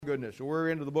Goodness, so we're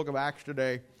into the book of Acts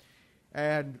today,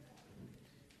 and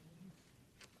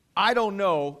I don't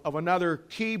know of another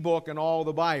key book in all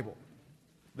the Bible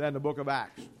than the book of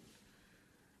Acts.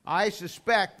 I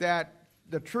suspect that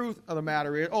the truth of the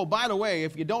matter is, oh, by the way,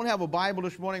 if you don't have a Bible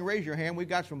this morning, raise your hand. We've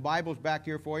got some Bibles back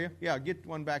here for you. Yeah, get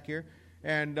one back here,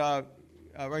 and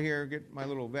right here, get my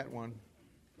little vet one.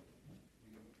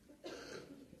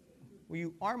 Well,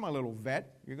 you are my little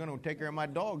vet. You're going to take care of my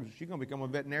dogs. She's going to become a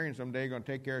veterinarian someday. You're going to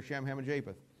take care of Shem, Ham, and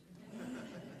Japheth.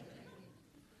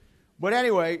 But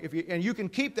anyway, you can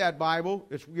keep that Bible.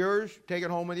 It's yours. Take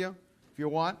it home with you if you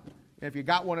want. And if you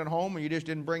got one at home and you just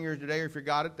didn't bring yours today or if you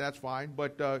got it, that's fine.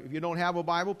 But if you don't have a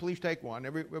Bible, please take one.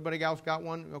 Everybody else got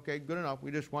one? Okay, good enough. We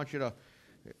just want you to,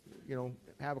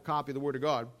 have a copy of the Word of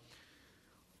God.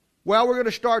 Well, we're going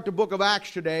to start the book of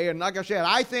Acts today. And like I said,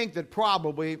 I think that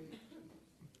probably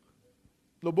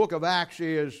the book of Acts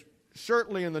is,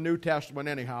 certainly in the New Testament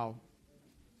anyhow,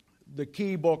 the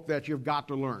key book that you've got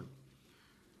to learn.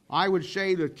 I would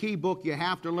say the key book you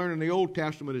have to learn in the Old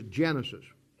Testament is Genesis.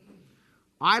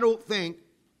 I don't think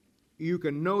you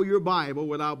can know your Bible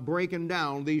without breaking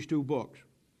down these two books.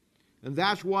 And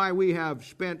that's why we have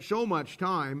spent so much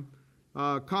time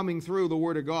coming through the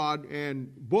Word of God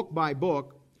and book by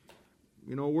book.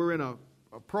 We're in a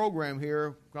program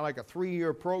here, kind of like a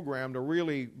 3-year program to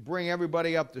really bring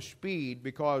everybody up to speed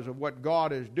because of what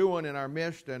God is doing in our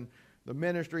midst and the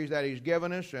ministries that He's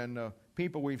given us and the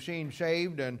people we've seen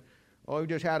saved. And we've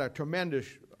just had a tremendous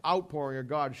outpouring of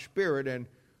God's Spirit. And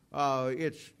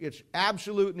it's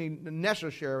absolutely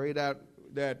necessary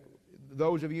that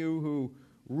those of you who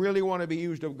really want to be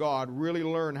used of God really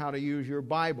learn how to use your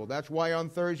Bible. That's why on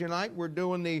Thursday night we're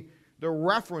doing the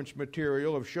reference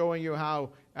material of showing you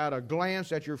how, at a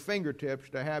glance at your fingertips,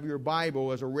 to have your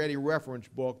Bible as a ready reference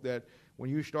book that when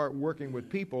you start working with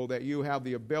people that you have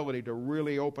the ability to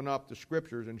really open up the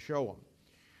Scriptures and show them.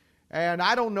 And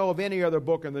I don't know of any other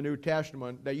book in the New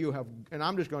Testament that you have, and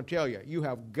I'm just going to tell you, you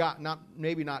have got,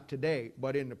 maybe not today,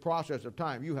 but in the process of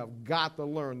time, you have got to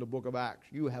learn the book of Acts.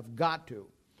 You have got to.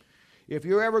 If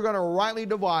you're ever going to rightly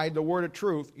divide the word of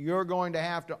truth, you're going to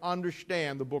have to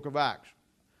understand the book of Acts.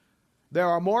 There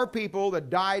are more people that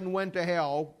died and went to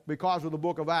hell because of the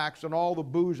book of Acts than all the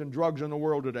booze and drugs in the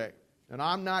world today. And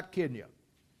I'm not kidding you.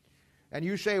 And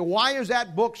you say, why is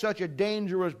that book such a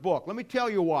dangerous book? Let me tell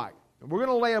you why. And we're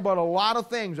going to lay about a lot of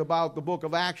things about the book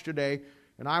of Acts today,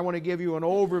 and I want to give you an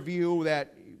overview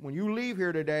that when you leave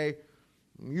here today,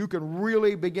 you can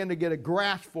really begin to get a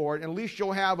grasp for it. At least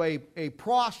you'll have a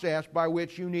process by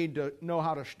which you need to know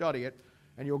how to study it.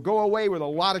 And you'll go away with a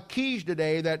lot of keys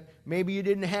today that maybe you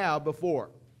didn't have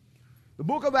before. The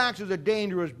book of Acts is a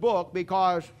dangerous book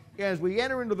because as we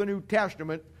enter into the New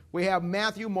Testament, we have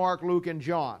Matthew, Mark, Luke, and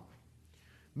John.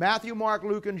 Matthew, Mark,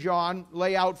 Luke, and John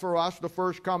lay out for us the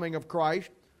first coming of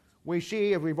Christ. We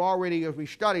see, as we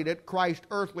studied it, Christ's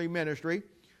earthly ministry.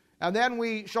 And then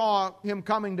we saw Him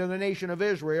coming to the nation of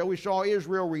Israel. We saw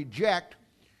Israel reject,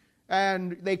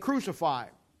 and they crucify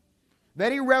Him.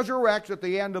 Then He resurrects at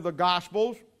the end of the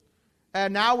Gospels,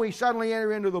 and now we suddenly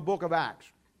enter into the book of Acts.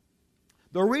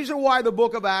 The reason why the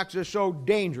book of Acts is so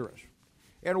dangerous,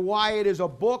 and why it is a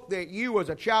book that you as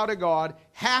a child of God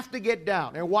have to get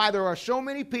down, and why there are so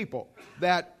many people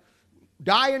that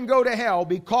die and go to hell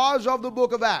because of the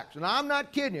book of Acts, and I'm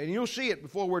not kidding you, and you'll see it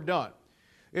before we're done,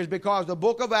 is because the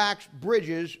book of Acts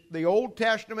bridges the Old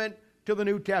Testament to the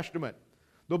New Testament.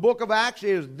 The book of Acts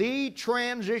is the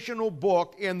transitional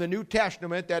book in the New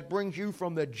Testament that brings you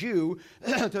from the Jew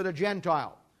to the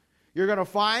Gentile. You're going to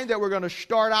find that we're going to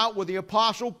start out with the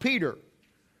Apostle Peter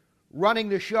running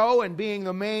the show and being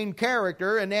the main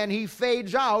character, and then he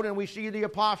fades out and we see the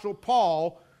Apostle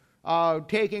Paul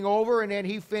taking over, and then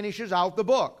he finishes out the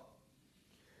book.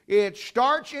 It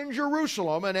starts in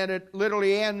Jerusalem and then it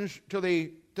literally ends to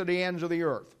the ends of the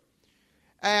earth.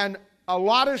 And a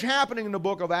lot is happening in the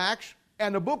book of Acts.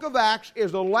 And the book of Acts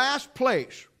is the last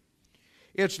place.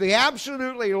 It's the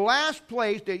absolutely last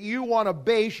place that you want to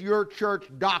base your church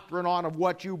doctrine on of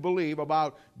what you believe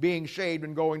about being saved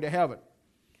and going to heaven.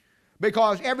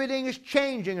 Because everything is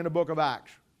changing in the book of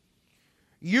Acts.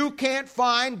 You can't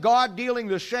find God dealing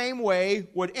the same way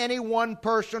with any one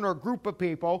person or group of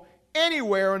people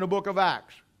anywhere in the book of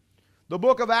Acts. The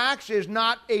book of Acts is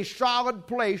not a solid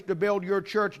place to build your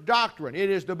church doctrine.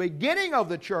 It is the beginning of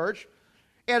the church.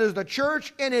 It is the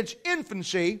church in its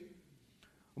infancy,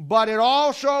 but it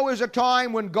also is a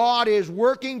time when God is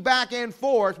working back and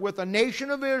forth with the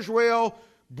nation of Israel,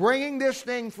 bringing this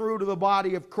thing through to the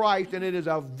body of Christ, and it is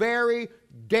a very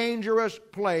dangerous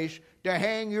place to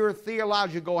hang your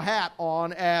theological hat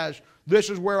on as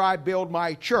this is where I build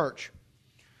my church.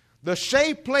 The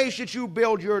safe place that you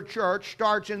build your church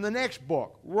starts in the next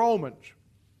book, Romans,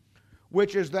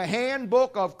 which is the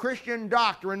handbook of Christian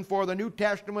doctrine for the New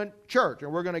Testament church.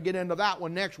 And we're going to get into that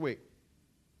one next week.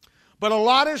 But a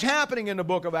lot is happening in the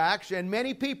book of Acts, and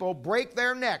many people break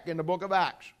their neck in the book of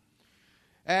Acts.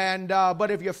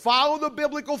 But if you follow the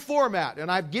biblical format,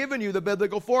 and I've given you the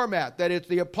biblical format, that it's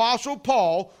the Apostle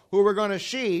Paul, who we're going to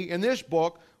see in this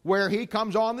book, where he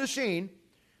comes on the scene,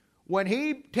 when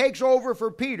he takes over for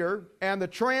Peter and the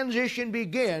transition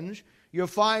begins, you'll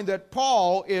find that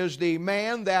Paul is the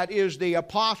man that is the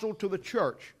apostle to the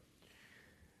church.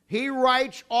 He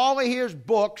writes all of his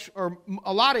books, or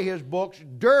a lot of his books,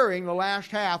 during the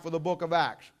last half of the book of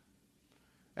Acts.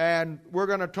 And we're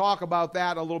going to talk about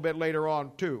that a little bit later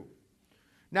on too.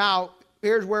 Now,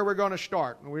 here's where we're going to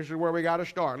start. This is where we got to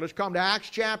start. Let's come to Acts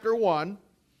chapter 1.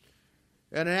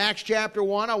 And in Acts chapter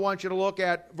 1, I want you to look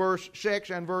at verse 6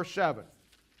 and verse 7.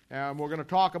 And we're going to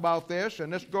talk about this,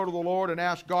 and let's go to the Lord and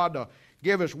ask God to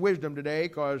give us wisdom today,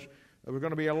 because there's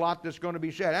going to be a lot that's going to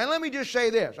be said. And let me just say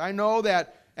this. I know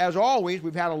that, as always,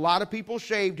 we've had a lot of people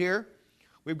saved here.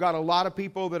 We've got a lot of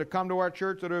people that have come to our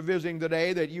church that are visiting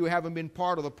today that you haven't been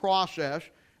part of the process.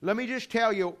 Let me just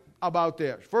tell you about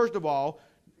this. First of all,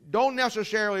 don't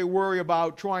necessarily worry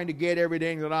about trying to get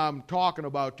everything that I'm talking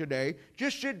about today.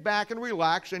 Just sit back and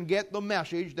relax and get the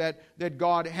message that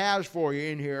God has for you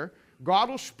in here. God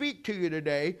will speak to you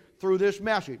today through this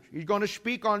message. He's going to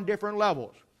speak on different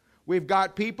levels. We've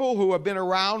got people who have been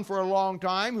around for a long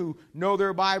time, who know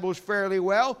their Bibles fairly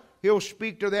well. He'll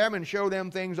speak to them and show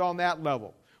them things on that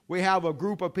level. We have a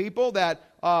group of people that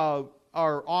are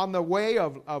on the way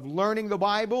of learning the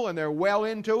Bible, and they're well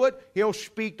into it. He'll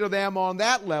speak to them on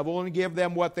that level and give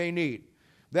them what they need.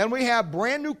 Then we have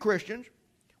brand new Christians.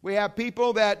 We have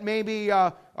people that maybe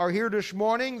are here this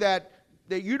morning that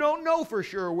you don't know for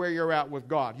sure where you're at with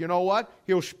God. You know what?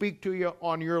 He'll speak to you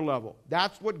on your level.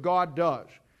 That's what God does.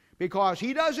 Because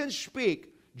He doesn't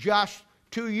speak just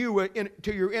to you,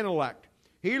 to your intellect.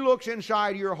 He looks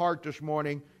inside your heart this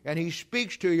morning, and He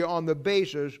speaks to you on the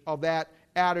basis of that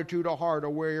attitude of heart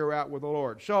of where you're at with the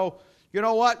Lord. So, you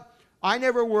know what? I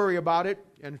never worry about it.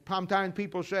 And sometimes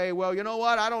people say, well, you know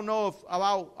what? I don't know if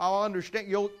I'll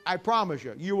understand. I promise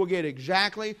you, you will get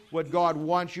exactly what God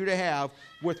wants you to have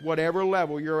with whatever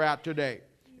level you're at today.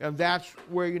 And that's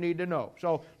where you need to know.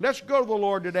 So let's go to the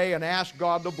Lord today and ask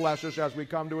God to bless us as we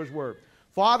come to His Word.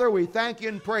 Father, we thank You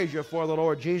and praise You for the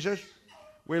Lord Jesus.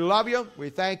 We love You. We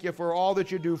thank You for all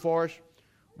that You do for us.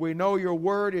 We know Your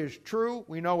Word is true.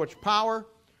 We know its power.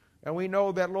 And we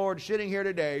know that, Lord, sitting here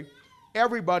today,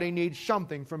 everybody needs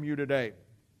something from You today.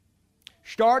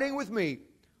 Starting with me,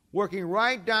 working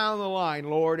right down the line,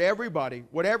 Lord, everybody,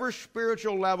 whatever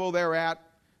spiritual level they're at,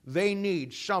 they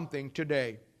need something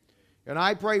today. And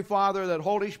I pray, Father, that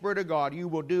Holy Spirit of God, You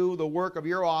will do the work of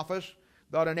Your office,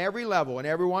 that on every level, in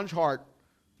everyone's heart,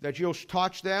 that You'll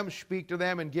touch them, speak to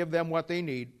them, and give them what they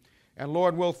need. And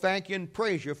Lord, we'll thank You and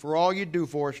praise You for all You do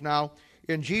for us now.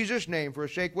 In Jesus' name, for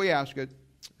His sake we ask it.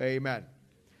 Amen.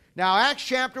 Now, Acts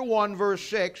chapter 1, verse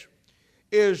 6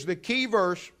 is the key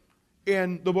verse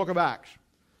in the book of Acts.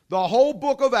 The whole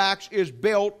book of Acts is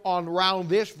built around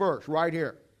this verse right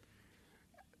here.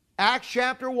 Acts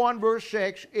chapter 1, verse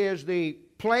 6 is the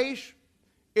place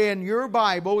in your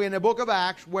Bible, in the book of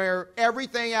Acts, where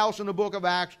everything else in the book of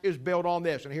Acts is built on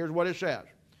this. And here's what it says.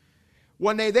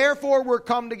 When they therefore were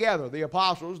come together, the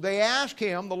apostles, they asked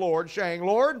Him, the Lord, saying,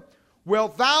 Lord,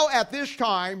 wilt Thou at this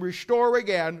time restore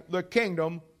again the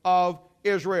kingdom of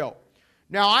Israel?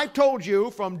 Now, I told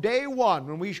you from day one,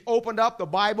 when we opened up the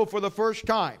Bible for the first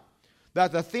time,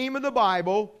 that the theme of the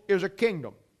Bible is a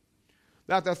kingdom.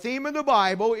 That the theme of the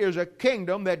Bible is a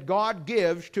kingdom that God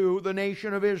gives to the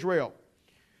nation of Israel.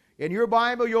 In your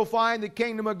Bible, you'll find the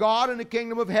kingdom of God and the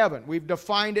kingdom of heaven. We've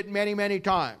defined it many, many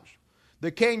times.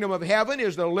 The kingdom of heaven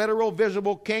is the literal,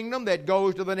 visible kingdom that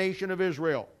goes to the nation of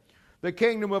Israel. The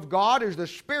kingdom of God is the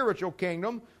spiritual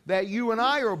kingdom that you and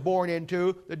I are born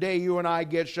into the day you and I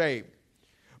get saved.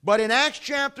 But in Acts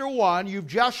chapter 1, you've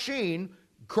just seen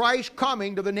Christ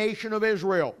coming to the nation of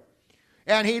Israel.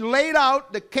 And He laid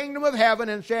out the kingdom of heaven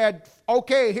and said,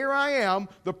 okay, here I am,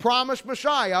 the promised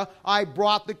Messiah, I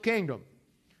brought the kingdom.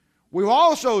 We've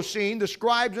also seen the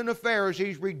scribes and the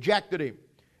Pharisees rejected Him,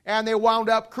 and they wound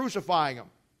up crucifying Him.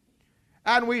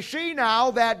 And we see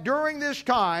now that during this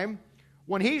time,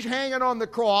 when He's hanging on the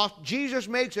cross, Jesus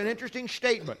makes an interesting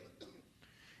statement.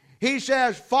 He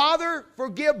says, Father,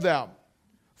 forgive them,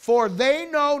 for they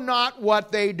know not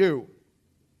what they do.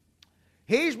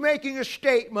 He's making a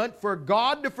statement for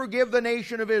God to forgive the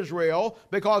nation of Israel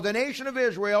because the nation of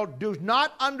Israel does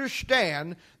not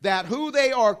understand that who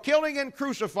they are killing and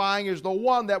crucifying is the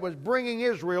one that was bringing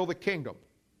Israel the kingdom.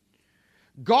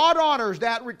 God honors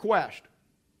that request.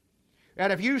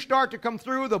 And if you start to come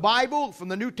through the Bible from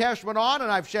the New Testament on,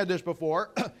 and I've said this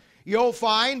before, you'll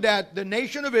find that the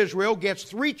nation of Israel gets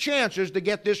 3 chances to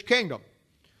get this kingdom.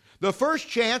 The first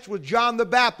chance was John the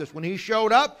Baptist. When he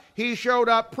showed up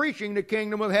preaching the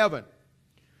kingdom of heaven.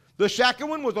 The second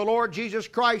one was the Lord Jesus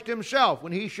Christ himself.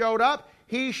 When he showed up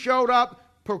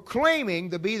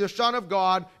proclaiming to be the Son of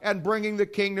God and bringing the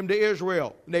kingdom to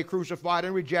Israel. And they crucified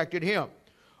and rejected him.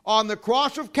 On the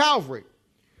cross of Calvary,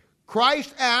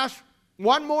 Christ asked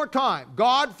one more time,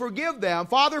 God forgive them,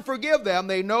 Father forgive them,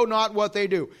 they know not what they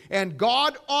do. And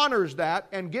God honors that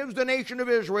and gives the nation of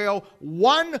Israel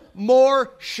one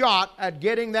more shot at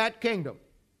getting that kingdom.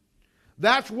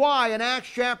 That's why in Acts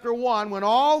chapter 1, when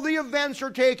all the events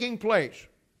are taking place,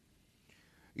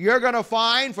 you're going to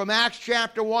find from Acts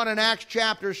chapter 1 and Acts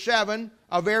chapter 7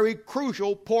 a very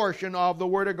crucial portion of the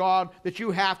Word of God that you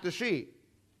have to see.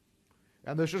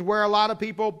 And this is where a lot of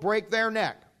people break their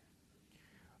neck.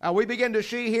 We begin to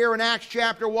see here in Acts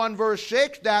chapter 1 verse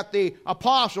 6 that the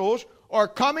apostles are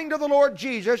coming to the Lord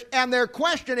Jesus and their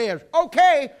question is,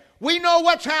 okay, we know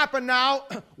what's happened now.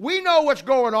 We know what's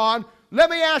going on. Let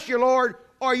me ask you, Lord,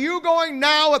 are you going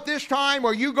now at this time,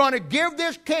 are you going to give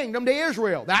this kingdom to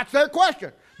Israel? That's their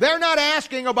question. They're not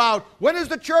asking about when does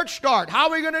the church start? How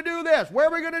are we going to do this? Where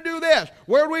are we going to do this?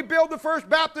 Where do we build the first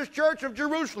Baptist church of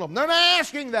Jerusalem? They're not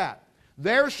asking that.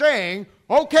 They're saying,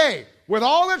 okay, with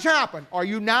all that's happened, are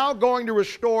you now going to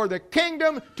restore the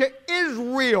kingdom to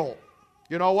Israel?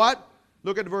 You know what?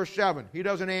 Look at verse 7. He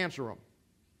doesn't answer them.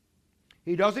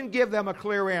 He doesn't give them a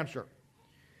clear answer.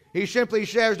 He simply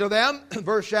says to them,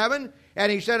 verse 7,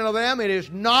 and he said unto them, it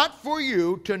is not for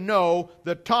you to know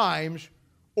the times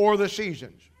or the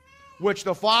seasons, which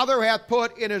the Father hath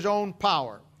put in his own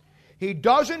power. He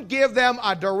doesn't give them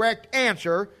a direct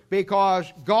answer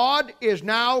because God is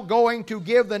now going to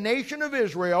give the nation of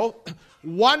Israel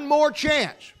one more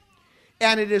chance.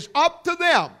 And it is up to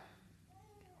them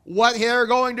what they're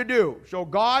going to do. So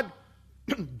God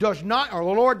does not, or the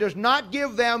Lord does not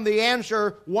give them the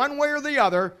answer one way or the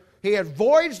other. He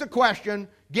avoids the question,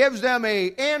 gives them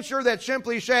an answer that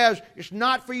simply says, it's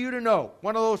not for you to know.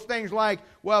 One of those things like,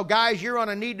 well, guys, you're on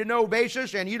a need-to-know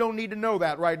basis, and you don't need to know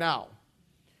that right now.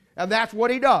 And that's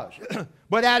what he does.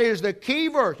 But that is the key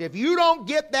verse. If you don't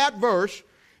get that verse,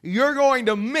 you're going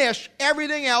to miss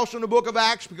everything else in the book of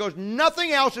Acts because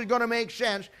nothing else is going to make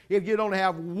sense if you don't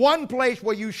have one place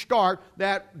where you start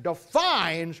that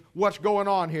defines what's going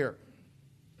on here.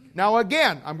 Now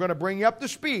again, I'm going to bring you up to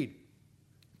speed.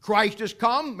 Christ has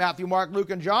come, Matthew, Mark,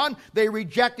 Luke, and John. They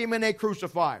reject him and they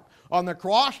crucify him. On the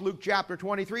cross, Luke chapter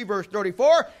 23, verse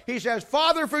 34, he says,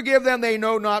 Father, forgive them, they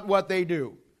know not what they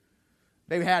do.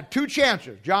 They've had 2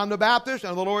 chances, John the Baptist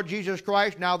and the Lord Jesus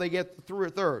Christ. Now they get the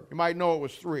third. You might know it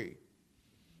was 3.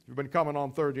 You've been coming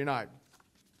on Thursday night.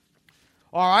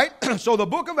 All right, so the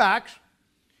book of Acts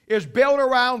is built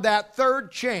around that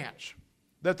third chance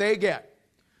that they get.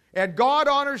 And God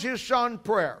honors his Son's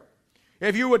prayer.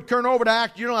 If you would turn over to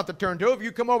Acts, you don't have to turn to it. If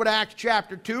you come over to Acts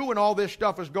chapter 2 when all this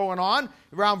stuff is going on,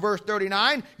 around verse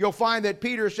 39, you'll find that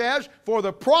Peter says, for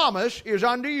the promise is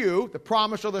unto you, the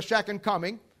promise of the second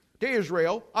coming, to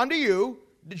Israel, unto you,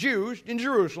 the Jews in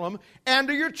Jerusalem, and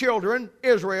to your children,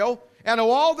 Israel, and to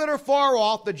all that are far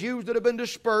off, the Jews that have been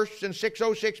dispersed since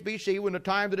 606 BC, when the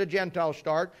time that the Gentiles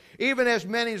start, even as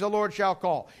many as the Lord shall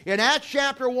call. In Acts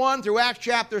chapter 1 through Acts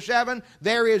chapter 7,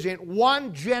 there isn't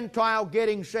one Gentile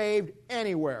getting saved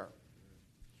anywhere.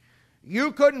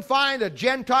 You couldn't find a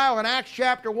Gentile in Acts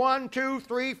chapter 1, 2,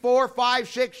 3, 4, 5,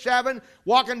 6, 7,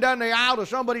 walking down the aisle to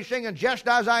somebody singing Just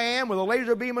As I Am with a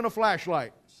laser beam and a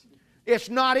flashlight.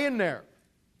 It's not in there.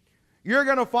 You're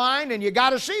going to find, and you got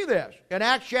to see this, in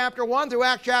Acts chapter 1 through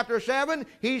Acts chapter 7,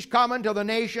 he's coming to the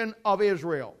nation of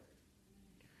Israel.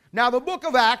 Now, the book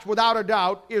of Acts, without a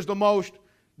doubt, is the most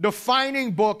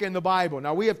defining book in the Bible.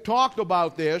 Now, we have talked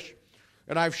about this,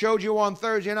 and I've showed you on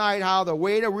Thursday night how the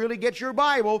way to really get your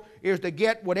Bible is to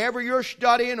get whatever you're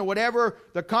studying or whatever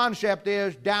the concept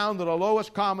is down to the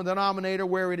lowest common denominator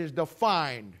where it is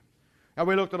defined. And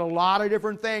we looked at a lot of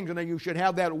different things, and then you should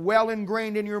have that well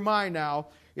ingrained in your mind now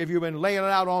if you've been laying it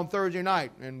out on Thursday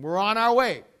night. And we're on our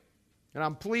way. And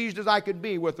I'm pleased as I could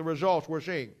be with the results we're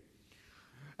seeing.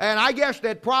 And I guess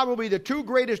that probably the 2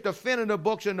 greatest definitive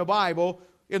books in the Bible,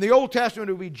 in the Old Testament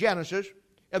would be Genesis,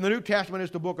 and the New Testament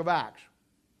is the book of Acts.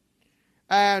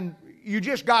 And you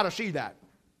just got to see that.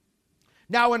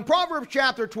 Now in Proverbs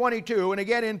chapter 22, and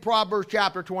again in Proverbs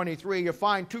chapter 23, you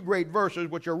find two great verses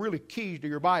which are really keys to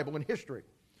your Bible and history.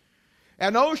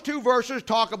 And those two verses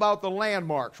talk about the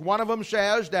landmarks. One of them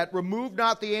says that remove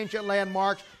not the ancient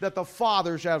landmarks that the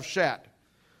fathers have set.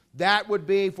 That would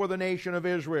be for the nation of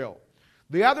Israel.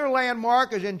 The other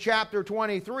landmark is in chapter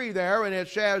 23 there, and it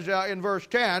says in verse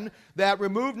 10 that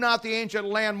remove not the ancient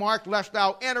landmark lest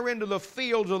thou enter into the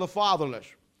fields of the fatherless.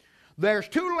 There's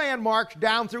two landmarks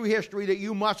down through history that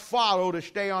you must follow to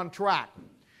stay on track.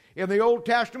 In the Old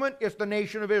Testament, it's the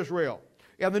nation of Israel.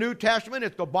 In the New Testament,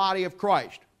 it's the body of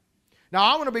Christ. Now,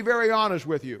 I want to be very honest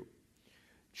with you.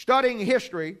 Studying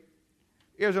history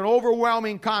is an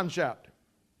overwhelming concept.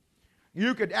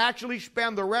 You could actually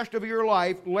spend the rest of your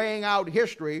life laying out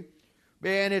history,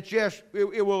 and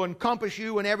it will encompass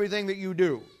you in everything that you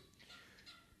do.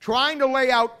 Trying to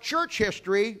lay out church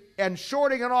history and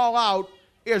sorting it all out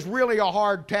is really a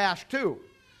hard task too.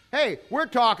 Hey, we're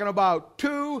talking about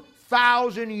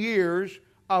 2,000 years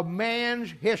of man's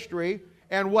history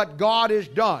and what God has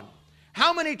done.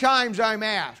 How many times I'm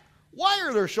asked, why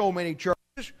are there so many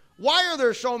churches? Why are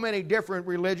there so many different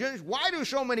religions? Why do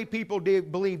so many people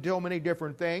believe so many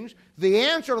different things? The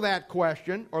answer to that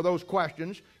question, or those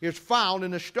questions, is found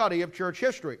in the study of church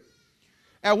history.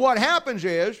 And what happens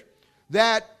is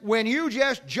that when you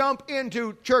just jump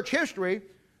into church history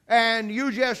and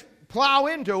you just plow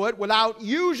into it without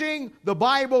using the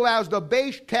Bible as the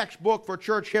base textbook for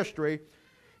church history,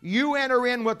 you enter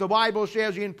in what the Bible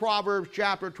says in Proverbs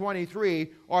chapter 23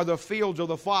 are the fields of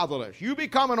the fatherless. You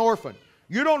become an orphan.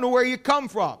 You don't know where you come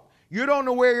from. You don't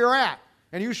know where you're at.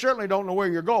 And you certainly don't know where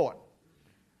you're going.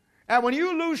 And when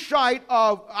you lose sight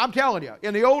of, I'm telling you,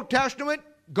 in the Old Testament,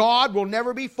 God will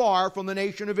never be far from the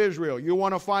nation of Israel. You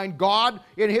want to find God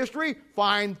in history?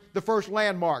 Find the first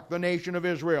landmark, the nation of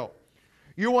Israel.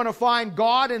 You want to find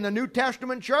God in the New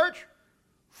Testament church?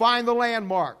 Find the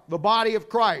landmark, the body of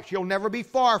Christ. He'll never be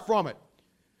far from it.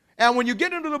 And when you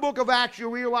get into the book of Acts, you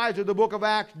realize that the book of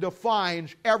Acts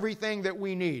defines everything that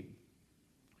we need.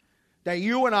 That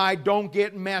you and I don't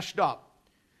get messed up.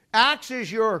 Acts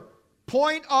is your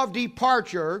point of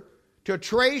departure to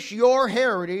trace your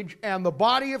heritage and the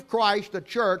body of Christ, the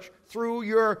church, through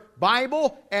your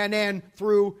Bible and then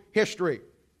through history.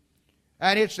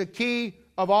 And it's the key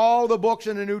of all the books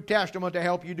in the New Testament to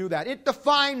help you do that. It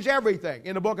defines everything.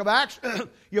 In the book of Acts,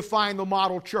 you find the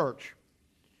model church.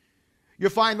 You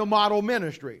find the model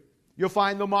ministry. You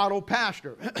find the model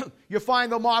pastor. You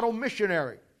find the model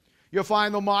missionary. You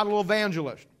find the model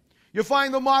evangelist. You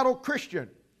find the model Christian.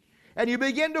 And you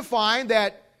begin to find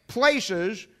that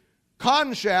places,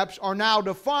 concepts are now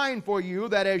defined for you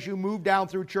that as you move down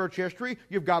through church history,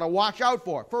 you've got to watch out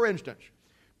for. For instance,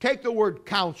 take the word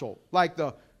council, like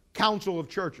the Council of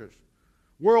Churches,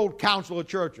 World Council of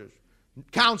Churches,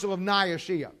 Council of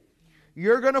Nicaea.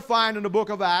 You're going to find in the book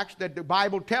of Acts that the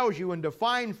Bible tells you and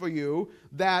defines for you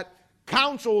that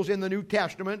councils in the New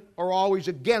Testament are always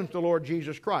against the Lord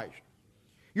Jesus Christ.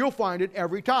 You'll find it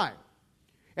every time.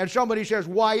 And somebody says,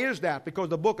 why is that? Because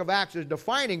the book of Acts is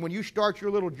defining, when you start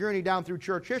your little journey down through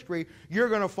church history, you're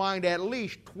going to find at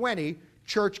least 20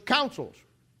 church councils.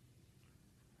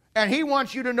 And he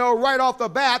wants you to know right off the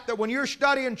bat that when you're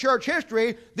studying church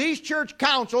history, these church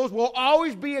councils will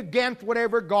always be against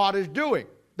whatever God is doing.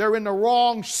 They're in the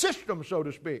wrong system, so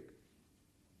to speak.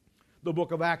 The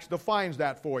book of Acts defines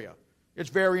that for you. It's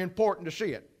very important to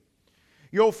see it.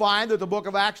 You'll find that the book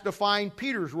of Acts defines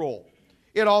Peter's role.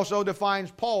 It also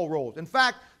defines Paul's role. In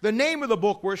fact, the name of the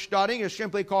book we're studying is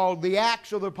simply called The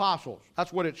Acts of the Apostles.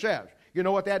 That's what it says. You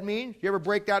know what that means? You ever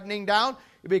break that thing down?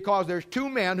 Because there's two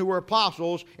men who were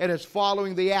apostles, and it's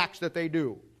following the acts that they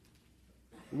do.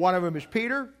 One of them is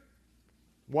Peter,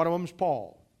 one of them is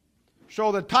Paul.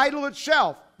 So the title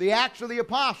itself, The Acts of the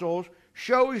Apostles,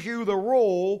 shows you the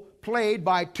role played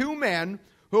by two men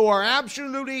who are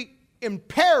absolutely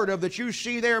imperative that you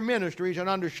see their ministries and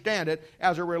understand it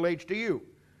as it relates to you.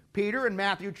 Peter in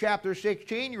Matthew chapter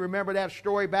 16, you remember that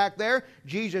story back there?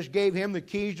 Jesus gave him the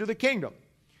keys to the kingdom.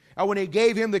 And when he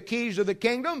gave him the keys of the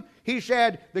kingdom, he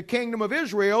said, the kingdom of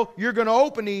Israel, you're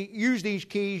going to use these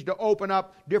keys to open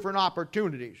up different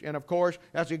opportunities. And of course,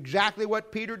 that's exactly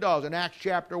what Peter does in Acts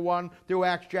chapter 1 through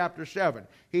Acts chapter 7.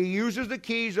 He uses the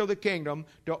keys of the kingdom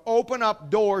to open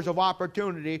up doors of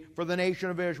opportunity for the nation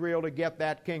of Israel to get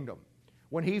that kingdom.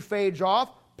 When he fades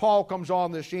off, Paul comes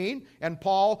on the scene, and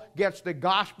Paul gets the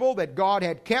gospel that God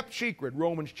had kept secret,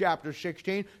 Romans chapter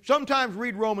 16. Sometimes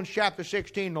read Romans chapter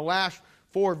 16, the last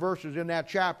 4 verses in that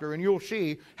chapter, and you'll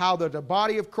see how that the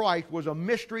body of Christ was a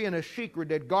mystery and a secret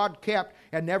that God kept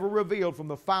and never revealed from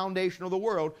the foundation of the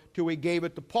world till he gave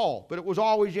it to Paul. But it was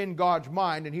always in God's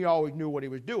mind, and he always knew what he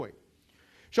was doing.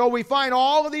 So we find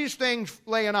all of these things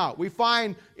laying out. We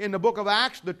find in the book of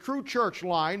Acts the true church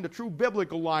line, the true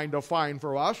biblical line defined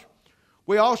for us.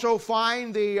 We also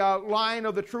find the line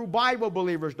of the true Bible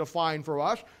believers defined for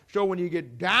us. So when you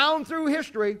get down through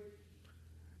history,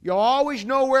 you'll always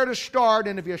know where to start.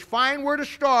 And if you find where to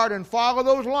start and follow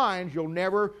those lines, you'll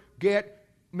never get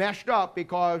messed up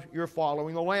because you're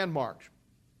following the landmarks.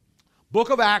 Book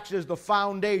of Acts is the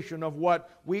foundation of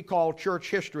what we call church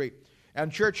history. And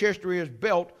church history is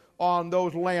built on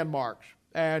those landmarks.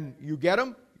 And you get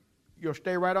them, you'll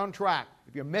stay right on track.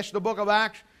 If you miss the book of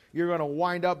Acts, you're going to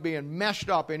wind up being messed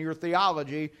up in your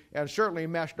theology and certainly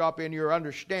messed up in your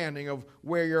understanding of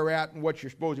where you're at and what you're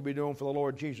supposed to be doing for the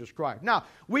Lord Jesus Christ. Now,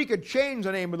 we could change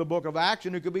the name of the book of Acts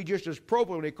and it could be just as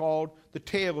appropriately called the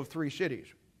Tale of Three Cities.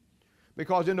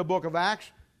 Because in the book of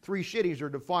Acts, 3 cities are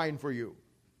defined for you.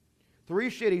 3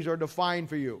 cities are defined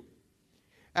for you.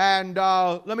 And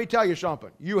let me tell you something.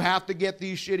 You have to get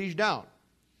these cities down.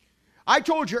 I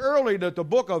told you earlier that the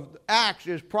book of Acts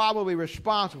is probably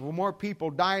responsible for more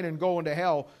people dying and going to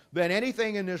hell than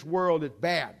anything in this world that's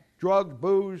bad. Drugs,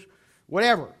 booze,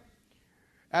 whatever.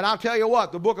 And I'll tell you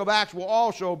what, the book of Acts will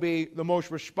also be the most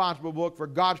responsible book for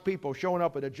God's people showing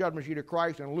up at the judgment seat of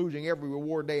Christ and losing every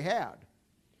reward they had.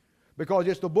 Because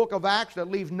it's the book of Acts that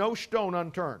leaves no stone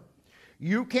unturned.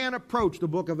 You can't approach the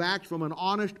book of Acts from an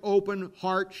honest, open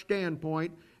heart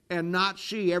standpoint and not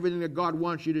see everything that God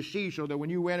wants you to see so that when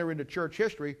you enter into church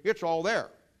history, it's all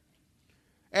there.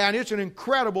 And it's an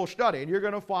incredible study. And you're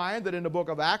going to find that in the book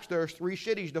of Acts, there's 3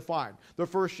 cities defined. The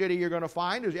first city you're going to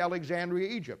find is Alexandria,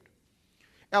 Egypt.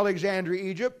 Alexandria,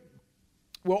 Egypt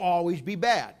will always be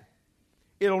bad.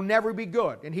 It'll never be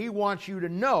good. And he wants you to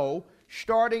know,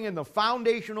 starting in the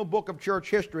foundational book of church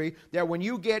history, that when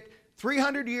you get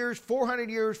 300 years, 400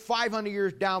 years, 500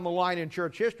 years down the line in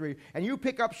church history, and you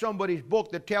pick up somebody's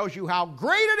book that tells you how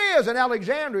great it is in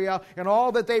Alexandria and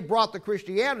all that they brought to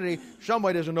Christianity,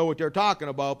 somebody doesn't know what they're talking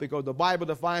about because the Bible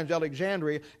defines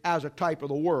Alexandria as a type of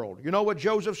the world. You know what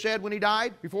Joseph said when he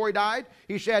died, before he died?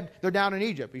 He said, they're down in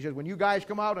Egypt. He said, when you guys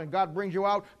come out and God brings you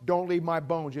out, don't leave my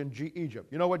bones in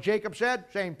Egypt. You know what Jacob said?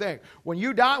 Same thing. When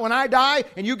I die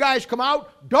and you guys come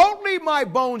out, don't leave my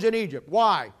bones in Egypt.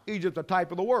 Why? Egypt's a type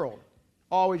of the world.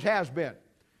 Always has been.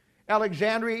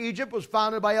 Alexandria, Egypt was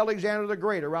founded by Alexander the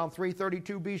Great around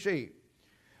 332 BC.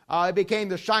 It became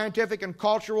the scientific and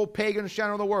cultural pagan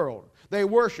center of the world. They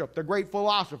worshiped the great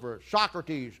philosophers,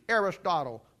 Socrates,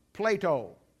 Aristotle,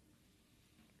 Plato.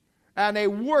 And they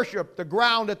worshiped the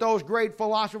ground that those great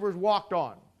philosophers walked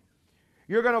on.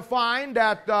 You're going to find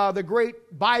that the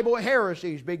great Bible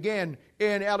heresies begin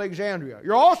in Alexandria.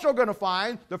 You're also going to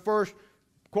find the first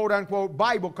quote-unquote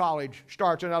Bible college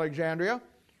starts in Alexandria.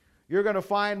 You're going to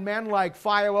find men like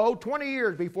Philo, 20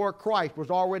 years before Christ, was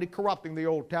already corrupting the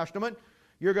Old Testament.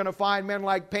 You're going to find men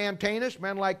like Pantaenus,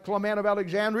 men like Clement of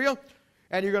Alexandria,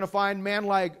 and you're going to find men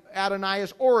like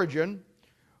Adonias Origen,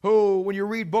 who, when you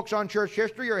read books on church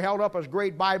history, are held up as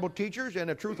great Bible teachers, and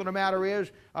the truth of the matter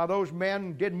is those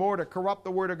men did more to corrupt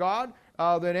the Word of God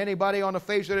than anybody on the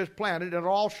face of this planet, and it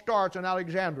all starts in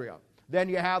Alexandria. Then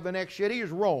you have the next city is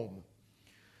Rome.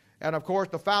 And of course,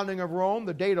 the founding of Rome,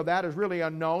 the date of that is really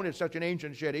unknown. It's such an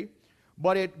ancient city.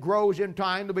 But it grows in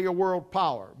time to be a world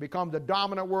power, becomes a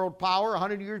dominant world power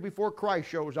 100 years before Christ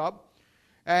shows up.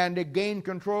 And it gained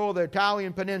control of the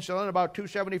Italian peninsula in about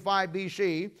 275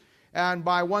 BC. And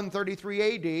by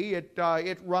 133 AD,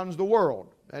 it runs the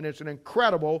world. And it's an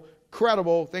incredible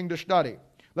thing to study.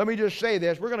 Let me just say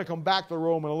this. We're going to come back to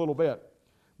Rome in a little bit.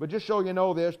 But just so you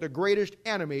know this, the greatest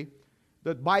enemy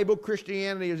that Bible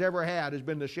Christianity has ever had has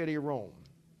been the city of Rome.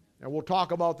 And we'll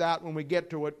talk about that when we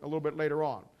get to it a little bit later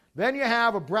on. Then you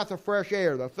have a breath of fresh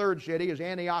air. The third city is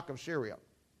Antioch of Syria.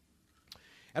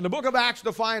 And the book of Acts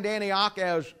defined Antioch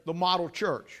as the model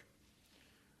church.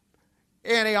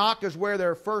 Antioch is where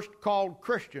they're first called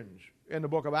Christians in the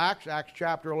book of Acts, Acts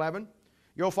chapter 11.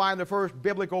 You'll find the first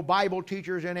biblical Bible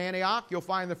teachers in Antioch. You'll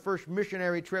find the first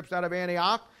missionary trips out of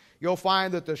Antioch. You'll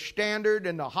find that the standard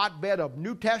and the hotbed of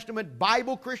New Testament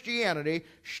Bible Christianity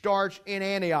starts in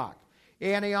Antioch.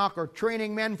 Antioch are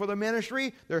training men for the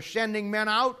ministry. They're sending men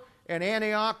out. And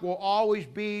Antioch will always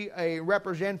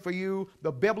represent for you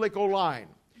the biblical line.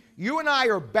 You and I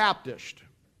are Baptist.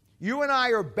 You and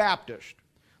I are Baptist.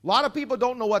 A lot of people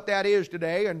don't know what that is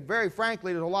today. And very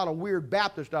frankly, there's a lot of weird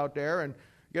Baptists out there. And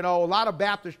you know, a lot of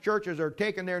Baptist churches are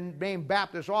taking their name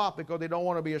Baptist off because they don't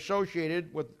want to be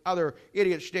associated with other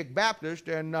idiot stick Baptists.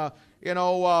 And,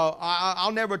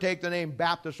 I'll never take the name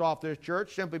Baptist off this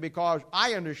church simply because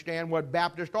I understand what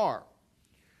Baptists are.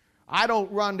 I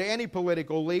don't run to any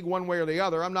political league one way or the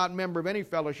other. I'm not a member of any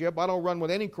fellowship. I don't run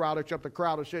with any crowd except the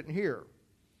crowd is sitting here.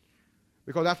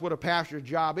 because that's what a pastor's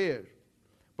job is.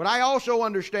 But I also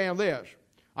understand this.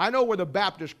 I know where the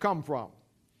Baptists come from.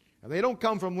 And they don't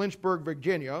come from Lynchburg,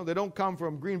 Virginia. They don't come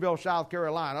from Greenville, South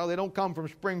Carolina. They don't come from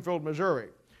Springfield, Missouri.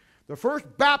 The first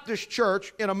Baptist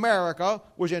church in America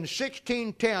was in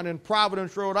 1610 in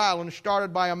Providence, Rhode Island,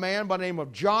 started by a man by the name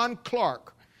of John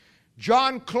Clark.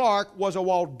 John Clark was a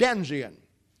Waldensian.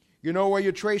 You know where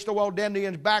you trace the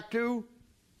Waldensians back to?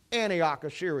 Antioch,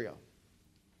 Assyria.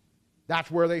 That's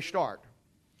where they start.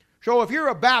 So if you're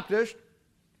a Baptist,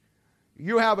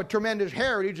 you have a tremendous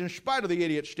heritage in spite of the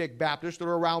idiot stick Baptists that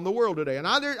are around the world today. And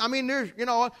I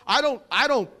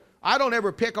don't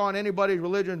ever pick on anybody's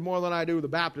religion more than I do the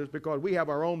Baptists, because we have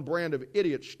our own brand of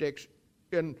idiot sticks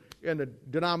in the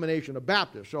denomination of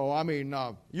Baptists.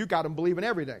 So, you got to believe in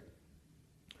everything.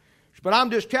 But I'm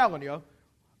just telling you,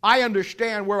 I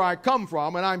understand where I come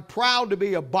from, and I'm proud to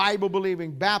be a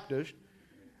Bible-believing Baptist,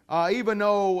 even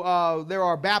though there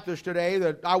are Baptists today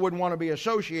that I wouldn't want to be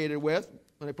associated with.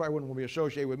 And they probably wouldn't want to be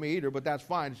associated with me either, but that's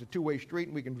fine. It's a two-way street,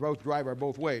 and we can both drive our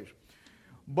both ways.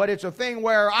 But it's a thing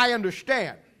where I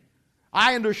understand.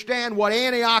 I understand what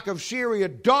Antioch of Syria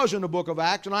does in the book of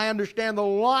Acts, and I understand the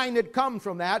line that comes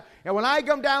from that. And when I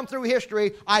come down through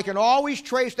history, I can always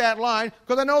trace that line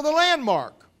because I know the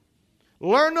landmark.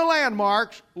 Learn the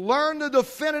landmarks, learn the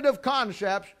definitive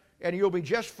concepts, and you'll be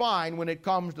just fine when it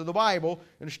comes to the Bible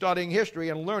and studying history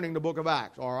and learning the book of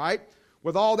Acts, all right?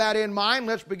 With all that in mind,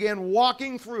 let's begin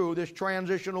walking through this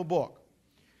transitional book.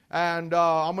 And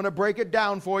I'm going to break it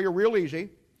down for you real easy.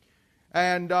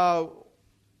 And the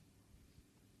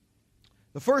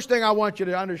first thing I want you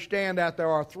to understand that there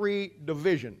are three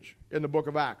divisions in the book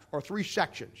of Acts, or three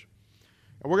sections.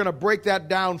 And we're going to break that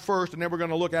down first, and then we're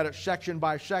going to look at it section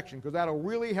by section, because that'll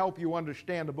really help you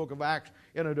understand the book of Acts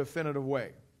in a definitive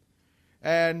way.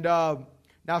 And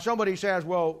now somebody says,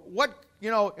 well, what,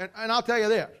 and I'll tell you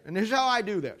this, and this is how I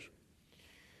do this.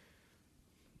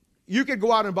 You could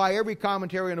go out and buy every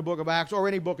commentary in the book of Acts or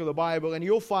any book of the Bible, and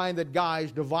you'll find that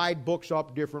guys divide books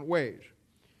up different ways.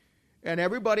 And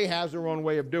everybody has their own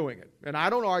way of doing it. And I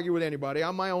don't argue with anybody.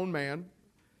 I'm my own man.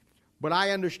 But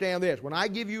I understand this. When I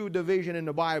give you a division in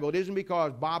the Bible, it isn't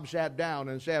because Bob sat down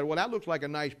and said, well, that looks like a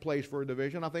nice place for a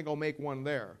division. I think I'll make one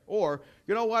there. Or,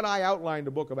 you know what, I outlined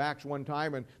the book of Acts one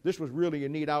time, and this was really a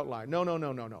neat outline.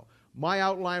 No. My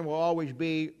outline will always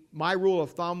be, my rule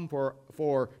of thumb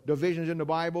for divisions in the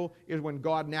Bible is when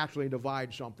God naturally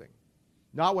divides something.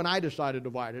 Not when I decide to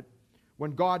divide it.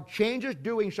 When God changes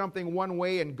doing something one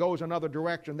way and goes another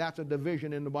direction, that's a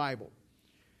division in the Bible.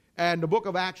 And the book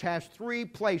of Acts has three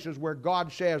places where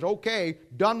God says, okay,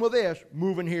 done with this,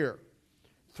 moving here.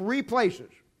 Three places.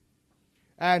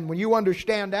 And when you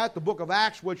understand that, the book of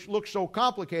Acts, which looks so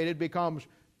complicated, becomes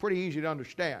pretty easy to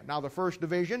understand. Now, the first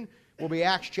division will be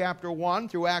Acts chapter 1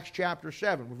 through Acts chapter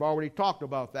 7. We've already talked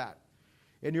about that.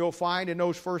 And you'll find in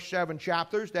those first 7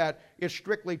 chapters that it's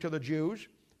strictly to the Jews,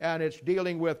 and it's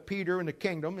dealing with Peter and the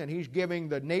kingdom, and he's giving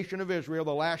the nation of Israel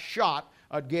the last shot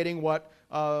at getting what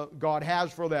God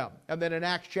has for them. And then in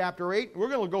Acts chapter 8, we're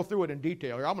going to go through it in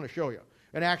detail here. I'm going to show you.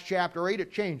 In Acts chapter 8,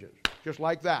 it changes, just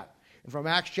like that. And from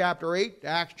Acts chapter 8 to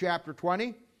Acts chapter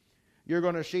 20, you're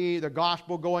going to see the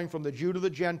gospel going from the Jew to the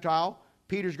Gentile.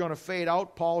 Peter's going to fade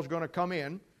out. Paul's going to come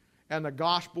in. And the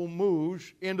gospel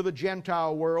moves into the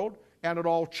Gentile world, and it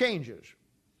all changes.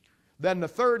 Then the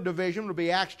third division will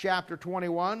be Acts chapter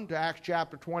 21 to Acts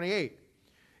chapter 28.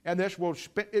 And this will,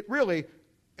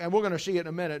 and we're going to see it in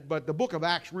a minute, but the book of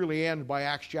Acts really ends by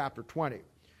Acts chapter 20.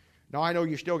 Now, I know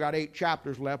you still got 8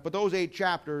 chapters left, but those 8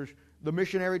 chapters, the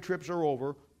missionary trips are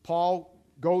over. Paul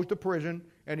goes to prison,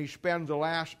 and he spends the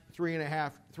last 3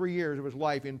 years of his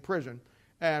life in prison,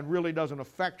 and really doesn't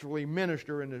effectively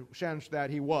minister in the sense that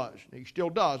he was. He still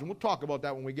does, and we'll talk about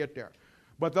that when we get there.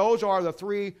 But those are the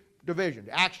 3 divisions.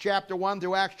 Acts chapter 1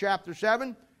 through Acts chapter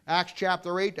 7, Acts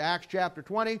chapter 8 to Acts chapter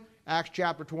 20, Acts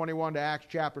chapter 21 to Acts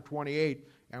chapter 28.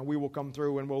 And we will come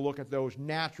through and we'll look at those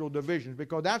natural divisions,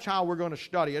 because that's how we're going to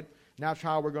study it, and that's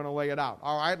how we're going to lay it out.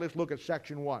 All right, let's look at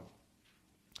section 1.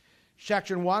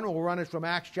 Section 1 will run us from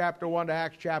Acts chapter 1 to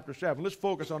Acts chapter 7. Let's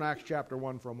focus on Acts chapter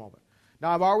 1 for a moment.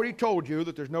 Now, I've already told you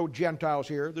that there's no Gentiles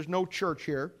here. There's no church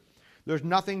here. There's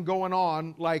nothing going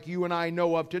on like you and I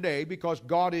know of today, because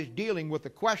God is dealing with the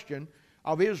question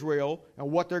of Israel and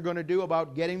what they're going to do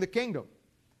about getting the kingdom.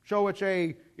 So it's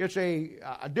a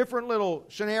different little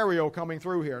scenario coming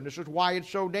through here, and this is why it's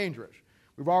so dangerous.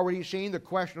 We've already seen the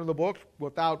question of the books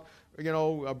without,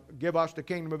 give us the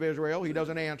kingdom of Israel. He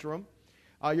doesn't answer them.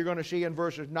 You're going to see in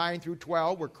verses 9 through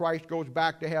 12 where Christ goes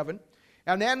back to heaven.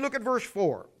 And then look at verse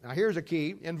 4. Now here's a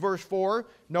key. In verse 4,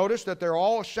 notice that they're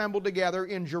all assembled together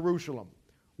in Jerusalem,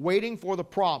 waiting for the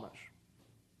promise.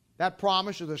 That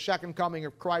promise is the second coming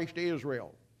of Christ to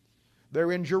Israel.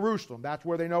 They're in Jerusalem. That's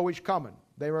where they know He's coming.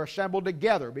 They were assembled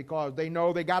together because they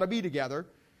know they got to be together,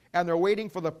 and they're waiting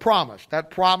for the promise. That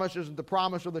promise isn't the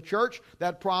promise of the church.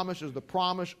 That promise is the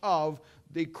promise of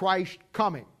the Christ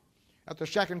coming, at the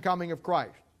second coming of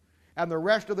Christ. And the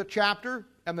rest of the chapter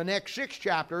and the next 6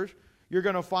 chapters, you're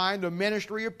going to find the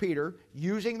ministry of Peter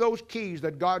using those keys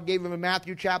that God gave him in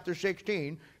Matthew chapter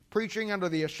 16, preaching under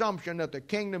the assumption that the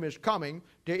kingdom is coming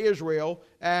to Israel,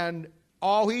 and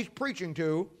all he's preaching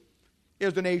to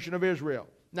is the nation of Israel.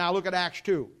 Now look at Acts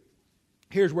 2.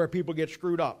 Here's where people get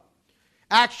screwed up.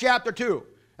 Acts chapter 2.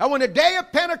 And when the day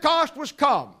of Pentecost was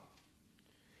come,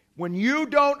 when you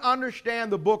don't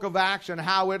understand the book of Acts and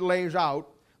how it lays out,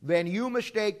 then you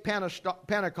mistake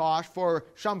Pentecost for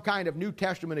some kind of New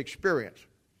Testament experience.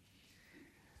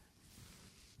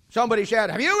 Somebody said,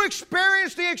 have you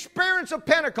experienced the experience of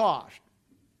Pentecost?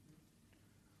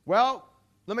 Well,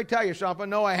 let me tell you something.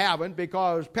 No, I haven't,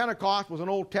 because Pentecost was an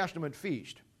Old Testament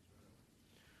feast.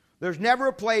 There's never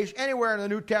a place anywhere in the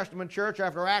New Testament church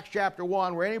after Acts chapter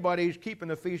 1 where anybody's keeping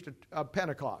the feast of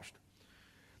Pentecost.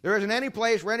 There isn't any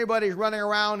place where anybody's running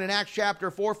around in Acts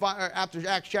chapter 4, 5, after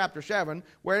Acts chapter 7,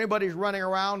 where anybody's running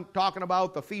around talking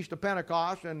about the Feast of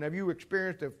Pentecost, and have you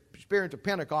experienced the experience of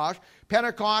Pentecost?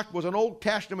 Pentecost was an Old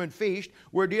Testament feast.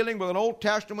 We're dealing with an Old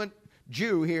Testament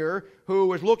Jew here who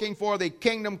was looking for the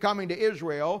kingdom coming to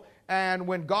Israel, and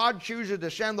when God chooses to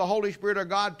send the Holy Spirit of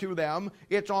God to them,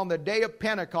 it's on the day of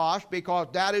Pentecost, because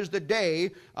that is the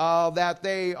day that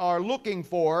they are looking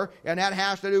for, and that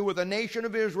has to do with the nation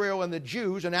of Israel and the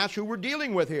Jews, and that's who we're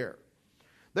dealing with here.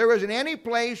 There isn't any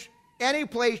place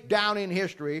down in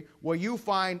history where you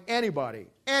find anybody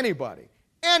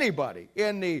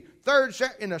in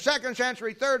the second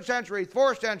century, third century,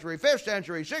 fourth century, fifth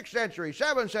century, sixth century,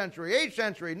 seventh century, eighth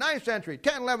century, ninth century,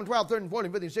 10, 11, 12, 13,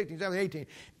 14, 15, 16, 17, 18,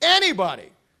 anybody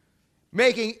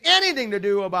making anything to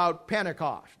do about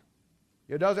Pentecost.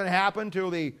 It doesn't happen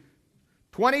till the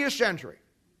 20th century,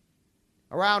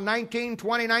 around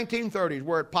 1920, 1930s,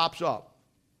 where it pops up.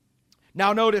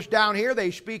 Now notice down here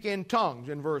they speak in tongues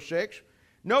in verse 6.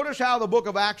 Notice how the book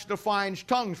of Acts defines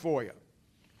tongues for you.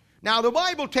 Now, the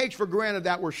Bible takes for granted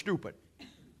that we're stupid.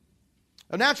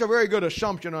 And that's a very good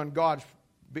assumption on God's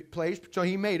place. So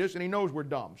He made us, and He knows we're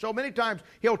dumb. So many times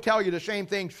He'll tell you the same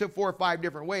thing 4 or 5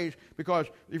 different ways, because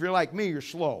if you're like me, you're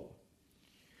slow.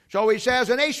 So He says,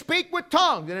 and they speak with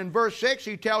tongues. And in verse 6,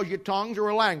 He tells you tongues are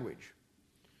a language.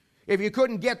 If you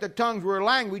couldn't get the tongues were a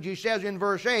language, He says in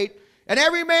verse 8, and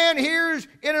every man hears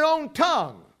in his own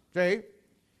tongue. See?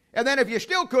 And then if you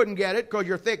still couldn't get it, because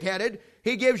you're thick-headed,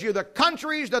 He gives you the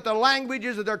countries that the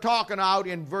languages that they're talking out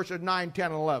in verses 9, 10,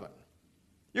 and 11.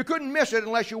 You couldn't miss it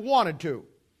unless you wanted to.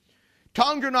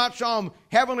 Tongues are not some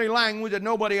heavenly language that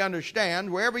nobody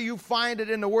understands. Wherever you find it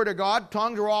in the Word of God,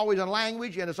 tongues are always a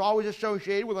language, and it's always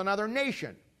associated with another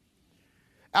nation.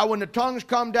 Now, when the tongues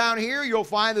come down here, you'll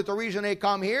find that the reason they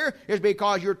come here is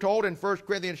because you're told in 1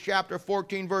 Corinthians chapter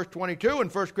 14, verse 22,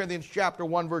 and 1 Corinthians chapter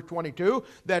 1, verse 22,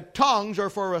 that tongues are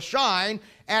for a sign,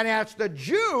 and it's the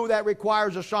Jew that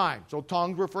requires a sign. So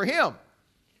tongues were for him.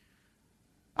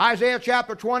 Isaiah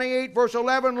chapter 28, verse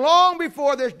 11, long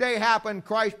before this day happened,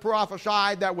 Christ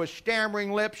prophesied that with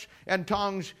stammering lips and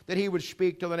tongues that He would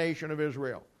speak to the nation of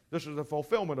Israel. This is the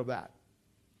fulfillment of that.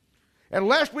 And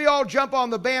lest we all jump on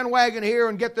the bandwagon here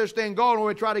and get this thing going when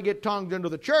we try to get tongues into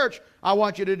the church, I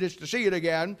want you to see it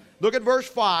again. Look at verse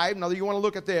 5. Now you want to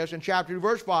look at this in chapter 2,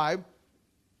 verse 5.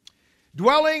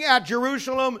 Dwelling at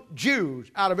Jerusalem,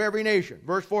 Jews out of every nation.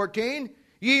 Verse 14.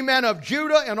 Ye men of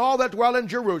Judah and all that dwell in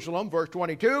Jerusalem. Verse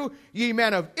 22. Ye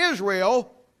men of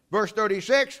Israel. Verse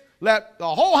 36. Let the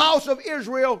whole house of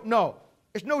Israel know.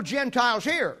 There's no Gentiles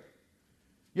here.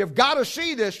 You've got to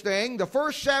see this thing. The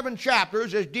first 7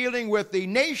 chapters is dealing with the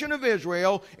nation of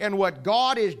Israel and what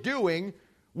God is doing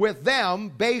with them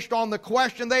based on the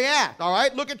question they asked. All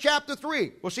right, look at chapter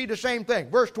 3. We'll see the same thing.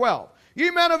 Verse 12. Ye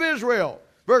men of Israel.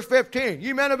 Verse 15.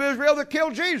 Ye men of Israel that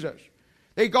killed Jesus.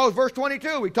 He goes, verse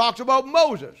 22. He talks about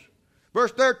Moses.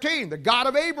 Verse 13. The God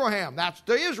of Abraham. That's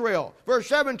to Israel. Verse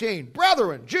 17.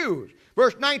 Brethren, Jews.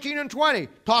 Verse 19 and 20.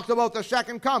 Talks about the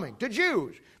second coming to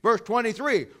Jews. Verse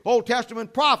 23, Old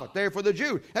Testament prophet, there for the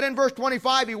Jews. And in verse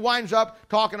 25, he winds up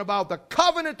talking about the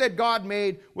covenant that God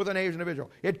made with the nation of Israel.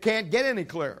 It can't get any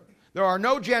clearer. There are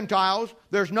no Gentiles.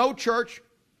 There's no church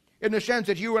in the sense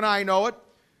that you and I know it.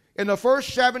 In the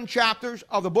first 7 chapters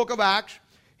of the book of Acts,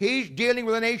 he's dealing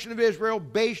with the nation of Israel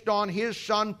based on his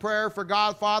son prayer for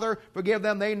God, Father, forgive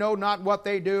them, they know not what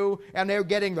they do, and they're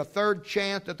getting the 3rd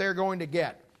chance that they're going to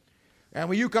get. And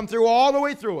when you come through all the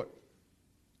way through it,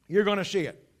 you're going to see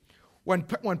it.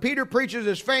 When Peter preaches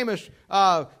his famous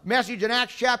message in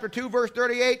Acts chapter 2, verse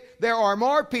 38, there are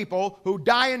more people who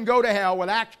die and go to hell with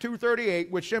Acts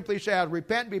 2:38, which simply says,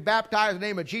 repent and be baptized in the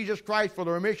name of Jesus Christ for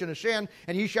the remission of sin,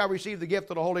 and ye shall receive the gift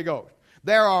of the Holy Ghost.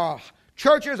 There are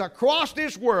churches across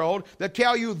this world that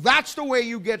tell you that's the way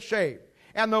you get saved.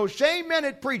 And those same men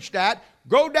that preach that,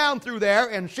 go down through there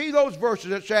and see those verses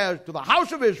that says, to the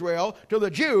house of Israel, to the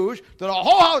Jews, to the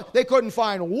whole house. They couldn't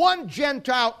find one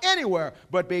Gentile anywhere.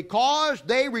 But because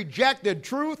they rejected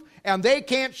truth and they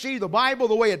can't see the Bible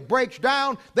the way it breaks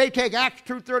down, they take Acts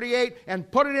 2:38 and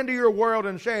put it into your world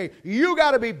and say, you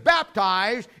got to be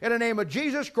baptized in the name of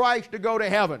Jesus Christ to go to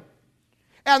heaven.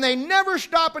 And they never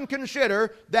stop and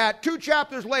consider that 2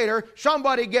 chapters later,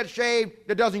 somebody gets saved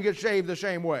that doesn't get saved the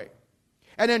same way.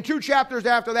 And then 2 chapters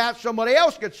after that, somebody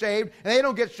else gets saved, and they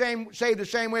don't get saved the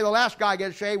same way the last guy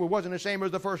gets saved. It wasn't the same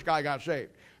as the first guy got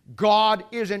saved. God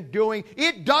isn't doing,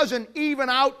 it doesn't even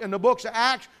out in the books of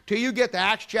Acts till you get to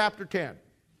Acts chapter 10.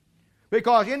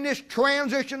 Because in this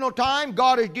transitional time,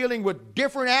 God is dealing with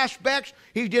different aspects.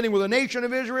 He's dealing with the nation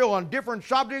of Israel on different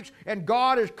subjects, and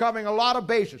God is covering a lot of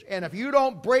bases. And if you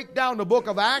don't break down the book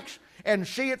of Acts and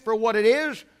see it for what it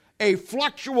is, a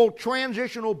fluctual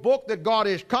transitional book that God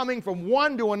is coming from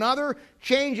one to another,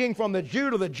 changing from the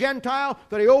Jew to the Gentile,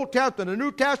 to the Old Testament to the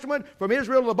New Testament, from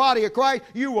Israel to the body of Christ,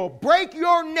 you will break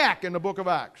your neck in the book of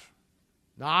Acts.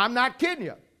 Now, I'm not kidding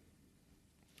you.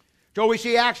 So we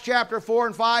see Acts chapter 4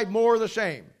 and 5, more of the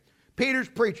same. Peter's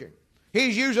preaching.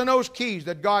 He's using those keys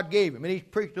that God gave him, and he's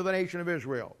preached to the nation of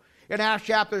Israel. In Acts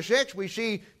chapter 6, we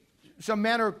see some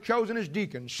men are chosen as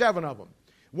deacons, 7 of them.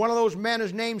 One of those men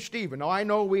is named Stephen. Now, I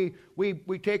know we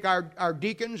take our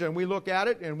deacons and we look at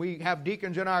it, and we have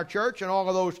deacons in our church and all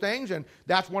of those things, and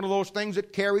that's one of those things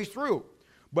that carries through.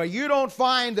 But you don't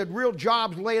find that real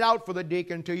jobs laid out for the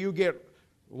deacon until you get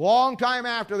long time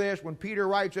after this, when Peter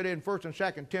writes it in 1st and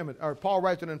 2nd Timothy, or Paul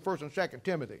writes it in 1st and 2nd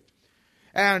Timothy.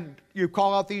 And you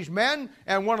call out these men,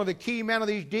 and one of the key men of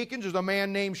these deacons is a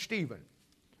man named Stephen.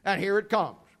 And here it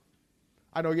comes.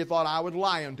 I know you thought I was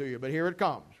lying to you, but here it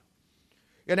comes.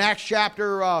 In Acts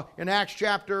chapter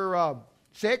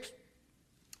 6,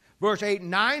 verse 8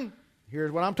 and 9,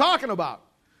 here's what I'm talking about.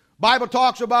 Bible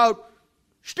talks about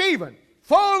Stephen,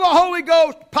 full of the Holy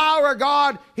Ghost, power of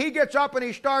God. He gets up and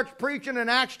he starts preaching in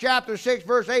Acts chapter 6,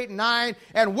 verse 8 and 9.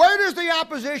 And where does the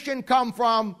opposition come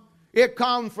from? It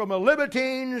comes from the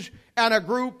Libertines and a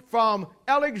group from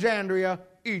Alexandria,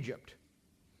 Egypt.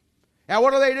 And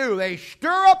what do? They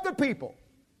stir up the people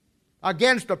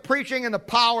against the preaching and the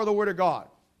power of the Word of God.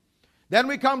 Then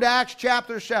we come to Acts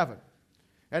chapter 7.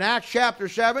 In Acts chapter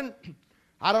 7,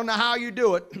 I don't know how you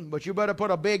do it, but you better put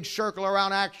a big circle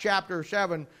around Acts chapter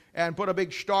 7 and put a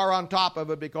big star on top of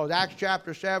it, because Acts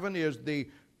chapter 7 is the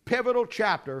pivotal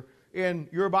chapter in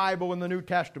your Bible in the New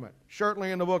Testament,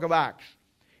 certainly in the book of Acts.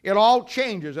 It all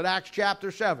changes at Acts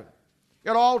chapter 7.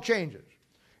 It all changes.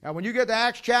 And when you get to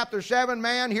Acts chapter 7,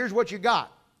 man, here's what you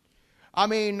got.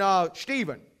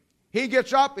 Stephen, he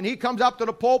gets up and he comes up to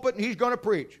the pulpit and he's going to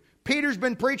preach. Peter's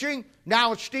been preaching,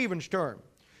 now it's Stephen's turn.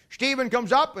 Stephen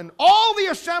comes up and all the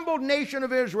assembled nation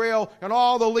of Israel and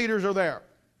all the leaders are there.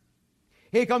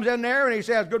 He comes in there and he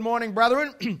says, good morning,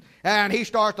 brethren, and he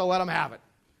starts to let them have it.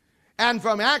 And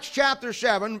from Acts chapter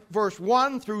 7, verse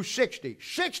 1 through 60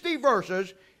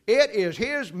 verses, it is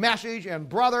his message, and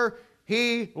brother,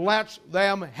 he lets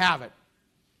them have it.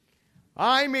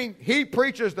 He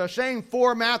preaches the same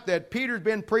format that Peter's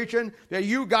been preaching, that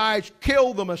you guys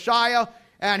killed the Messiah.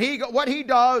 And what he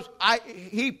does,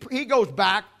 he goes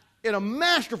back in a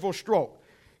masterful stroke.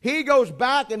 He goes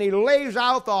back and he lays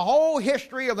out the whole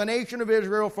history of the nation of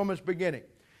Israel from its beginning.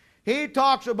 He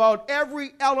talks about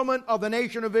every element of the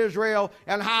nation of Israel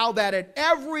and how that at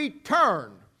every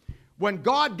turn, when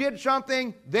God did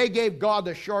something, they gave God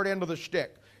the short end of the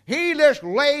stick. He just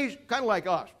lays, kind of like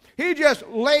us, he just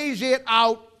lays it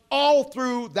out all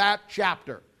through that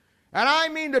chapter. And I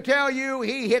mean to tell you,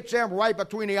 he hits them right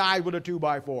between the eyes with a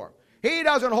 2x4. He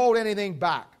doesn't hold anything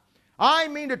back. I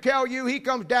mean to tell you, he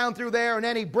comes down through there and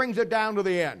then he brings it down to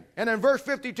the end. And in verse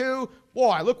 52,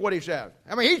 boy, look what he says.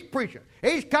 He's preaching.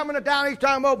 He's coming down, he's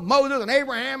talking about Moses and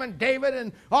Abraham and David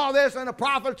and all this and the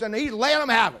prophets, and he's letting them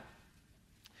have it.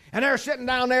 And they're sitting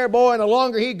down there, boy, and the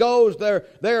longer he goes,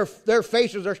 their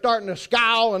faces are starting to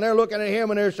scowl, and they're looking at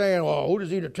him, and they're saying, well, who does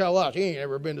he to tell us? He ain't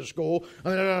ever been to school.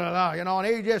 And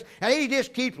he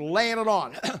just keeps laying it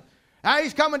on. Now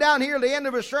he's coming down here at the end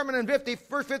of his sermon in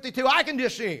verse 52. I can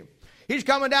just see him. He's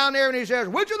coming down there, and he says,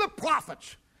 which of the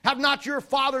prophets have not your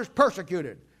fathers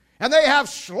persecuted? And they have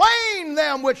slain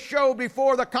them which showed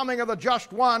before the coming of the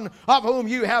just one, of whom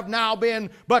you have now been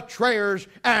betrayers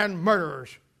and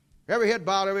murderers. Every head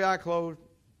bowed, every eye closed.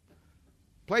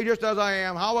 Play just as I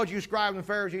am. How about you scribes and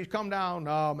Pharisees? Come down.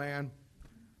 No, man.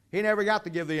 He never got to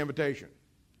give the invitation.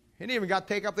 He didn't even got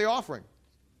to take up the offering.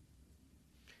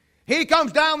 He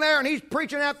comes down there and he's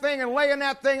preaching that thing and laying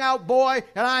that thing out, boy,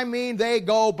 and I mean they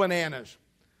go bananas.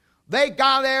 They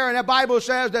got there and the Bible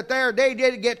says that they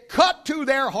did get cut to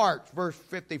their hearts, verse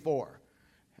 54.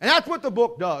 And that's what the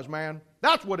book does, man.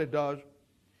 That's what it does.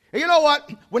 And you know what?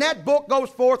 When that book goes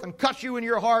forth and cuts you in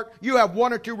your heart, you have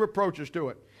one or two reproaches to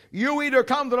it. You either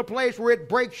come to the place where it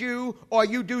breaks you, or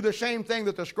you do the same thing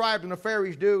that the scribes and the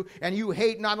Pharisees do, and you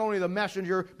hate not only the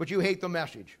messenger, but you hate the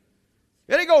message.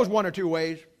 And it goes one or two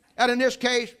ways. And in this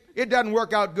case, it doesn't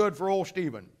work out good for old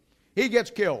Stephen. He gets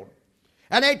killed.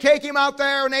 And they take him out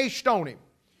there and they stone him.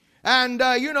 And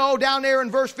down there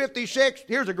in verse 56,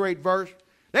 here's a great verse.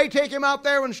 They take him out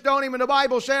there and stone him, and the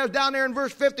Bible says down there in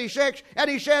verse 56, and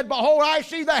he said, behold, I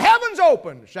see the heavens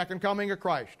open, second coming of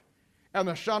Christ, and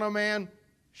the Son of Man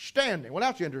standing. Well,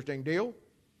 that's an interesting deal.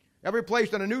 Every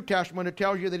place in the New Testament it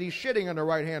tells you that he's sitting on the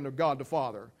right hand of God the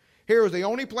Father. Here is the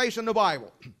only place in the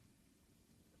Bible,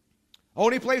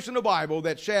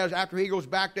 that says after he goes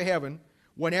back to heaven,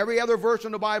 when every other verse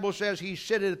in the Bible says he's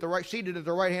seated at the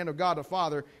right hand of God the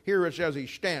Father, here it says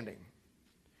he's standing.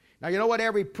 Now, you know what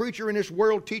every preacher in this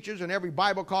world teaches and every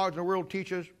Bible college in the world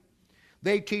teaches?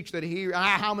 They teach that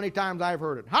how many times I've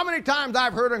heard it. How many times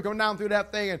I've heard him come down through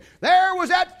that thing, and there was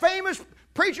that famous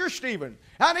preacher Stephen,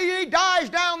 and he dies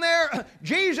down there.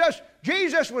 Jesus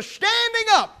was standing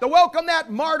up to welcome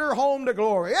that martyr home to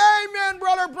glory. Amen,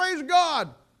 brother, praise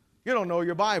God. You don't know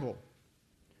your Bible.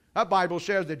 That Bible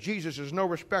says that Jesus is no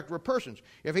respecter of persons.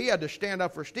 If he had to stand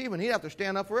up for Stephen, he'd have to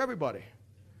stand up for everybody.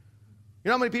 You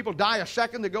know how many people die a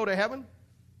second to go to heaven?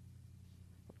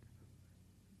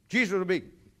 Jesus would be.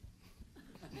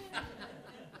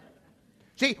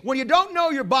 See, when you don't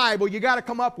know your Bible, you got to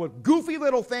come up with goofy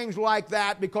little things like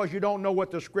that because you don't know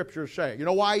what the Scriptures say. You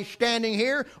know why he's standing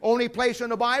here? Only place in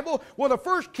the Bible? Well, the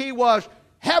first key was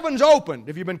heavens opened.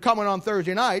 If you've been coming on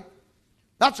Thursday night,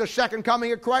 that's the second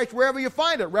coming of Christ wherever you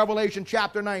find it, Revelation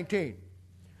chapter 19.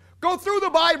 Go through the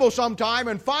Bible sometime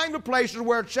and find the places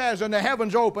where it says, and the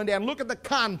heavens opened, and look at the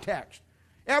context.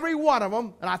 Every one of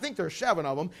them, and I think there's 7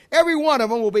 of them, every one of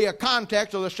them will be a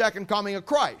context of the second coming of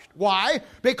Christ. Why?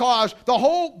 Because the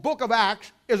whole book of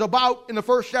Acts is about, in the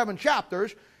first 7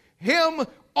 chapters, him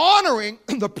honoring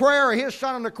the prayer of his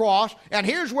son on the cross, and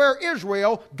here's where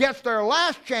Israel gets their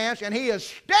last chance, and he is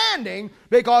standing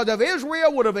because if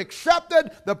Israel would have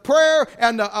accepted the prayer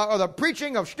and the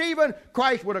preaching of Stephen,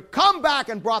 Christ would have come back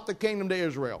and brought the kingdom to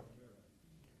Israel.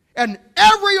 And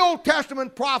every Old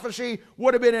Testament prophecy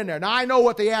would have been in there. Now, I know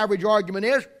what the average argument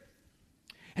is.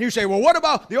 And you say, well, what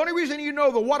about? The only reason you know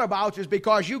the whatabouts is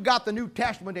because you got the New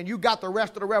Testament and you got the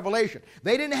rest of the Revelation.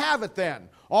 They didn't have it then.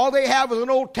 All they have is an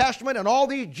Old Testament, and all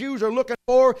these Jews are looking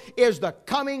for is the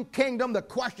coming kingdom, the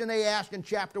question they ask in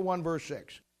chapter 1, verse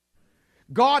 6.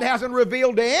 God hasn't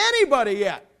revealed to anybody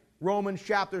yet. Romans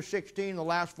chapter 16, the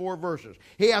last 4 verses.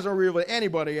 He hasn't revealed to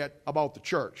anybody yet about the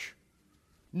church.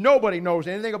 Nobody knows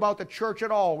anything about the church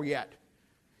at all yet.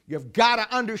 You've got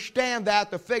to understand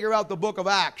that to figure out the book of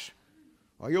Acts.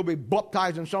 Or you'll be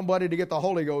baptizing somebody to get the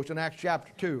Holy Ghost in Acts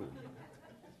chapter 2.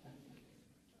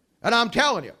 And I'm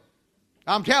telling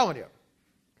you,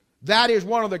 that is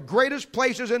one of the greatest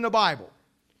places in the Bible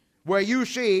where you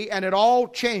see, and it all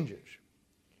changes.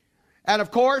 And of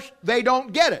course, they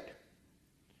don't get it.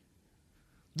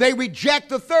 They reject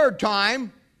the third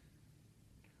time,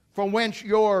 from whence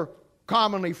your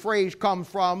commonly phrase comes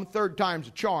from, third time's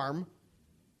a charm.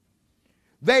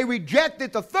 They reject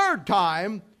it the third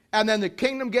time, and then the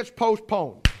kingdom gets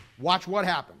postponed. Watch what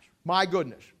happens. My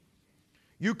goodness.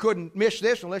 You couldn't miss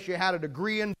this unless you had a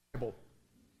degree in Bible.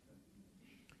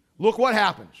 Look what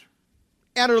happens.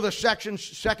 Enter the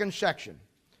second section.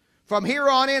 From here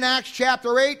on in Acts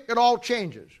chapter 8, it all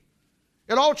changes.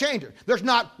 It all changes. There's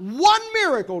not one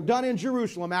miracle done in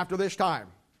Jerusalem after this time.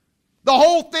 The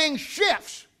whole thing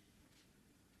shifts.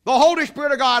 The Holy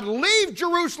Spirit of God leaves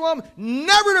Jerusalem,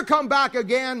 never to come back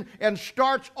again, and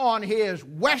starts on his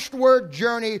westward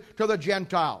journey to the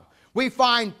Gentile. We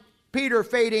find Peter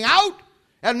fading out,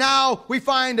 and now we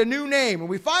find a new name. And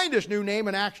we find this new name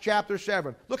in Acts chapter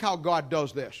 7. Look how God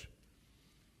does this.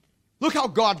 Look how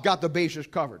God's got the bases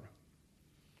covered.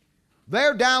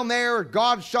 They're down there,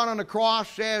 God's Son on the cross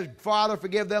says, Father,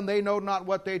 forgive them, they know not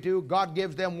what they do. God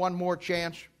gives them one more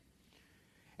chance.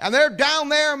 And they're down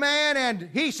there, man, and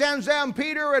he sends them,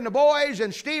 Peter and the boys,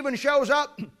 and Stephen shows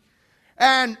up.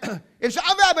 And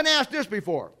I've been asked this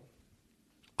before.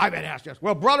 I've been asked this.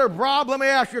 Well, Brother Bob, let me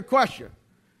ask you a question.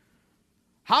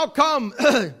 How come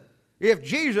if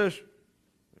Jesus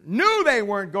knew they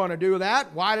weren't going to do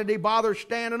that, why did he bother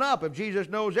standing up if Jesus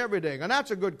knows everything? And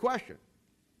that's a good question.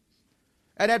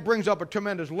 And that brings up a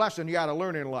tremendous lesson you got to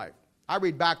learn in life. I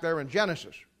read back there in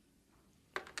Genesis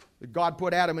that God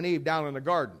put Adam and Eve down in the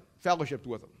garden, fellowshiped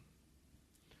with them.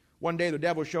 One day the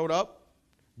devil showed up,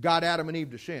 got Adam and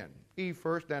Eve to sin. Eve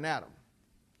first, then Adam.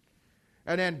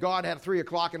 And then God at 3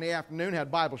 o'clock in the afternoon had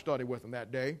Bible study with them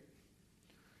that day.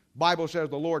 Bible says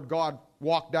the Lord God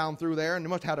walked down through there, and they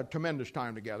must have had a tremendous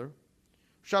time together.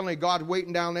 Suddenly God's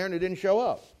waiting down there and he didn't show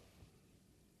up.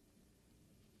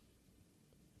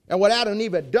 And what Adam and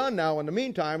Eve had done now in the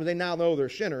meantime is they now know they're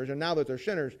sinners, and now that they're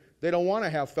sinners, they don't want to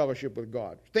have fellowship with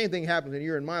God. Same thing happens in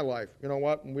your and my life. You know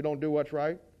what? When we don't do what's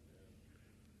right.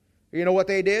 You know what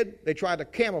they did? They tried the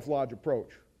camouflage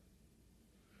approach.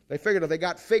 They figured if they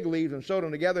got fig leaves and sewed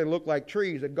them together, they looked like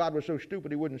trees, that God was so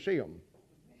stupid he wouldn't see them.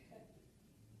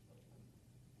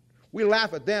 We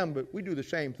laugh at them, but we do the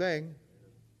same thing.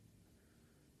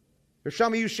 There's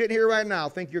some of you sitting here right now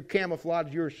think you're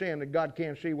camouflaged your sin, that God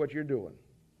can't see what you're doing.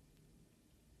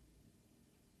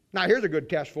 Now, here's a good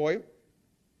test for you.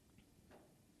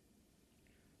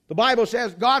 The Bible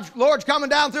says Lord's coming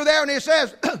down through there, and he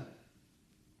says,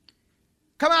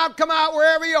 come out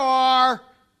wherever you are.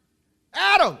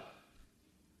 Adam,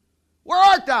 where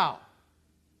art thou?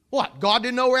 What, God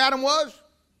didn't know where Adam was?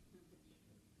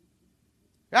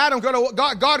 God going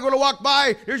to walk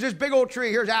by, here's this big old tree,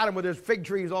 here's Adam with his fig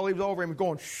trees, all leaves over him,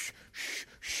 going, shh, shh,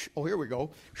 shh. Oh, here we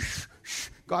go. Shh, shh.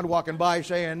 God walking by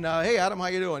saying, hey, Adam, how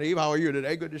you doing? Eve, how are you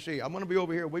today? Good to see you. I'm going to be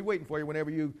over here. We'll be waiting for you whenever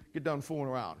you get done fooling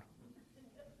around.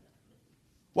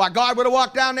 Why, God would have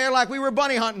walked down there like we were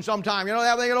bunny hunting sometime. You know,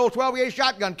 that thing, an old 12-gauge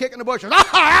shotgun, kicking the bushes.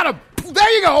 Ah, Adam, there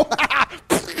you go.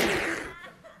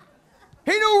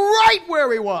 He knew right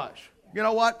where he was. You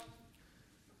know what?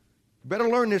 Better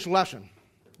learn this lesson.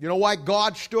 You know why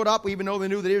God stood up even though they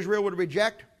knew that Israel would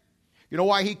reject? You know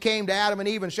why he came to Adam and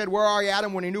Eve and said, where are you,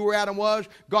 Adam, when he knew where Adam was?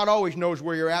 God always knows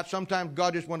where you're at. Sometimes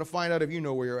God just wants to find out if you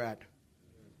know where you're at.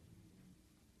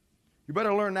 You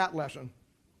better learn that lesson.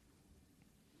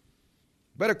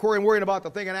 Better quit worrying about the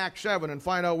thing in Acts 7 and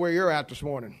find out where you're at this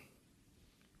morning.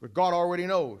 But God already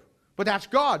knows. But that's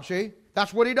God, see?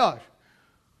 That's what he does.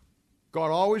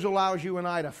 God always allows you and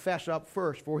I to fess up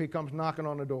first before he comes knocking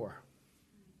on the door.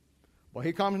 Well,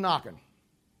 he comes knocking.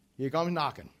 He comes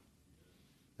knocking.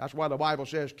 That's why the Bible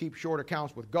says keep short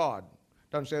accounts with God.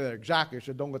 It doesn't say that exactly. It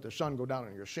said don't let the sun go down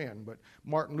on your sin. But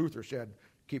Martin Luther said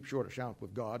keep short accounts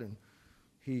with God, and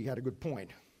he had a good point.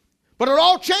 But it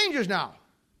all changes now.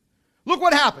 Look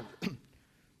what happened.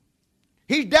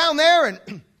 He's down there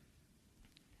and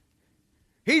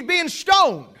he's being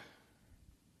stoned.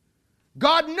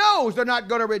 God knows they're not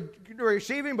going to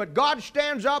receive him, but God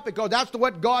stands up because that's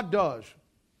what God does.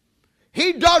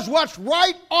 He does what's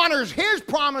right, honors his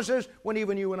promises when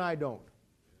even you and I don't.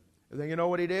 And then you know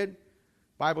what he did? The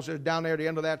Bible says down there at the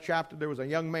end of that chapter, there was a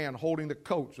young man holding the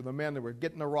coats of the men that were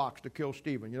getting the rocks to kill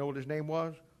Stephen. You know what his name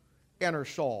was? Enter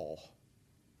Saul,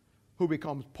 who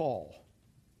becomes Paul.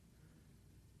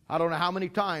 I don't know how many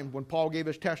times when Paul gave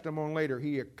his testimony later,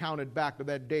 he accounted back to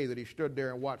that day that he stood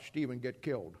there and watched Stephen get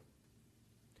killed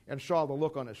and saw the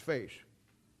look on his face.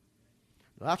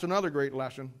 Now, that's another great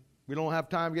lesson. We don't have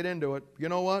time to get into it. You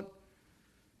know what?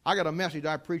 I got a message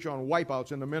I preach on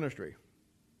wipeouts in the ministry.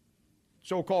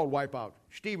 So-called wipeouts.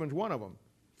 Stephen's one of them.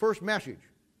 First message.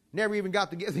 Never even got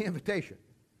to get the invitation.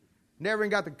 Never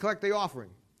even got to collect the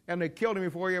offering. And they killed him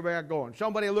before he ever got going.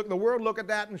 Somebody look in the world, look at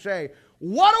that and say,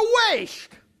 what a waste!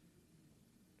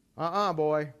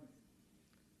 Boy.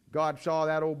 God saw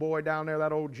that old boy down there,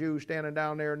 that old Jew standing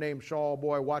down there named Saul,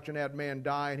 boy, watching that man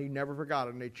die, and he never forgot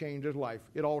it, and they changed his life.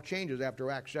 It all changes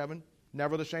after Acts 7.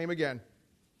 Never the same again.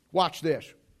 Watch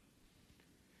this.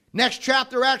 Next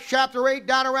chapter, Acts chapter 8,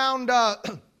 down around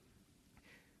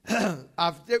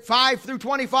 5 through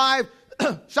 25,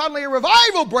 suddenly a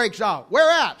revival breaks out. Where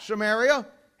at? Samaria.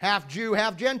 Half Jew,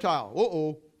 half Gentile.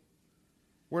 Uh-oh.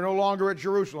 We're no longer at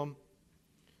Jerusalem.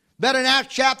 Then in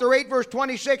Acts chapter 8, verse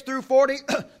 26 through 40,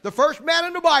 the first man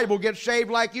in the Bible gets saved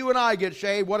like you and I get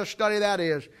saved. What a study that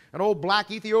is. An old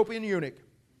black Ethiopian eunuch.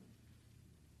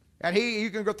 And you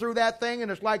can go through that thing,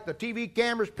 and it's like the TV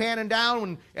cameras panning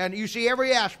down, and you see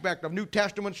every aspect of New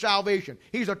Testament salvation.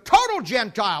 He's a total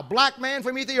Gentile, black man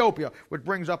from Ethiopia, which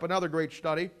brings up another great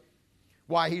study.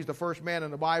 Why he's the first man in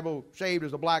the Bible saved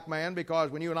as a black man, because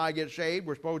when you and I get saved,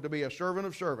 we're supposed to be a servant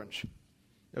of servants,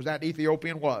 as that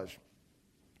Ethiopian was.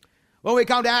 When we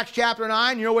come to Acts chapter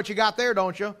 9, you know what you got there,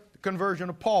 don't you? The conversion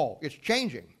of Paul. It's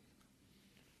changing.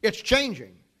 It's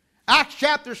changing. Acts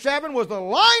chapter 7 was the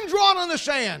line drawn in the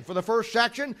sand for the first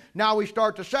section. Now we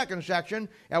start the second section,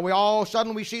 and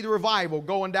we see the revival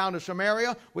going down to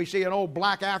Samaria. We see an old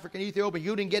black African Ethiopian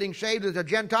eunuch getting saved as a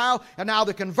Gentile, and now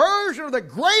the conversion of the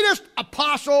greatest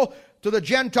apostle to the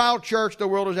Gentile church the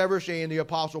world has ever seen, the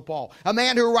Apostle Paul. A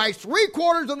man who writes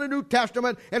 3/4 of the New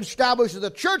Testament and establishes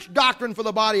the church doctrine for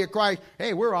the body of Christ.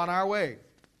 Hey, we're on our way.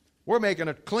 We're making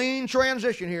a clean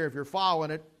transition here if you're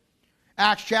following it.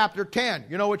 Acts chapter 10.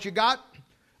 You know what you got?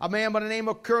 A man by the name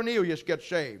of Cornelius gets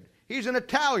saved. He's an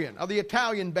Italian of the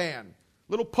Italian band.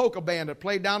 Little polka band that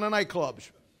played down the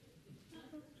nightclubs.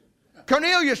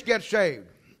 Cornelius gets saved.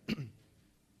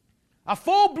 A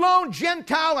full-blown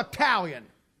Gentile Italian.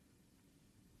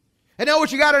 And know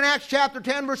what you got in Acts chapter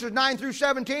 10, verses 9 through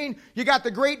 17? You got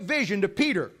the great vision to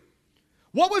Peter.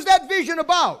 What was that vision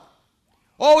about?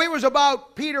 Oh, it was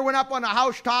about Peter went up on the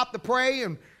housetop to pray,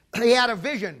 and he had a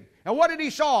vision. And what did he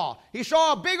saw? He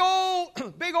saw a big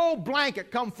old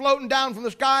blanket come floating down from the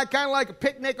sky, kind of like a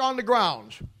picnic on the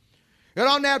grounds. And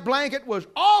on that blanket was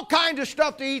all kinds of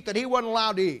stuff to eat that he wasn't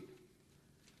allowed to eat.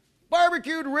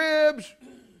 Barbecued ribs,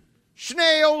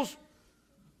 snails.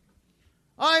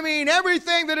 I mean,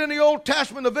 everything that in the Old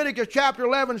Testament, Leviticus chapter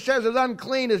 11 says is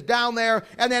unclean is down there.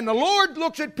 And then the Lord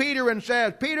looks at Peter and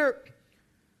says, Peter,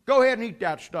 go ahead and eat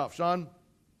that stuff, son.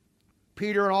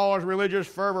 Peter, in all his religious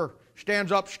fervor,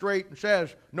 stands up straight and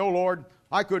says, no, Lord,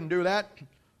 I couldn't do that.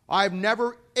 I've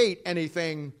never ate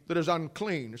anything that is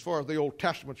unclean as far as the Old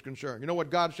Testament's concerned. You know what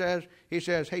God says? He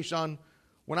says, hey, son,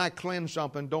 when I cleanse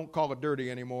something, don't call it dirty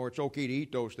anymore. It's okay to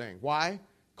eat those things. Why?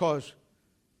 Because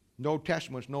no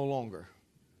Testament's no longer.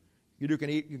 You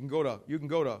can eat, you can go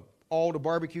to all the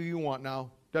barbecue you want now.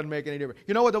 Doesn't make any difference.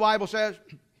 You know what the Bible says?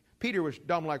 Peter was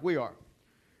dumb like we are.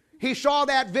 He saw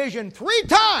that vision 3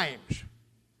 times.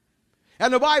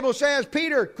 And the Bible says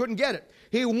Peter couldn't get it.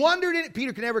 He wondered in it.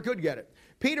 Peter never could get it.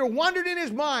 Peter wondered in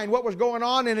his mind what was going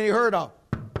on, and he heard a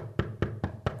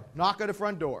knock at the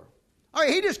front door. I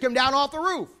mean, he just came down off the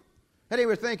roof. And he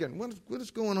was thinking, what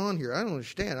is going on here? I don't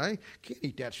understand. I can't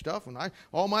eat that stuff. And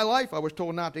all my life I was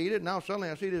told not to eat it. Now suddenly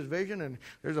I see this vision, and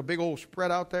there's a big old spread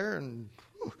out there. And,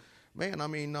 man, I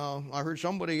mean, I heard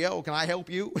somebody yell, can I help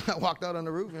you? I walked out on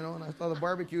the roof, and I saw the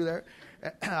barbecue there.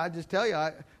 I just tell you,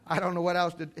 I don't know what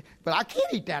else to do. But I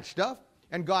can't eat that stuff.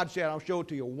 And God said, I'll show it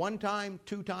to you 1 time,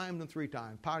 2 times, and 3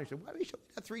 times. Potty said, why did he show me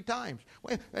that 3 times?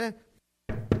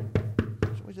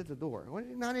 Somebody's at the door.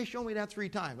 Now they show me that 3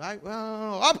 times.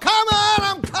 I'm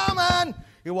coming.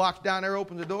 He walks down there,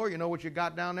 opens the door. You know what you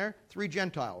got down there? 3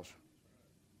 Gentiles.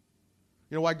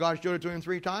 You know why God showed it to him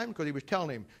 3 times? Because he was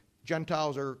telling him,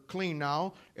 Gentiles are clean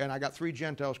now, and I got 3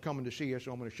 Gentiles coming to see you,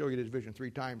 so I'm going to show you this vision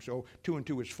 3 times. So 2 and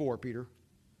 2 is 4, Peter.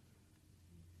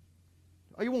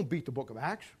 Oh, you won't beat the book of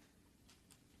Acts.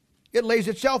 It lays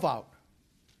itself out.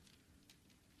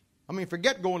 I mean,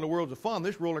 forget going to worlds of fun.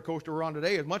 This roller coaster we're on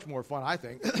today is much more fun, I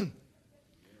think.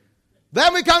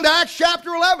 Then we come to Acts chapter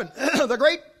 11, the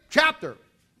great chapter,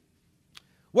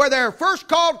 where they're first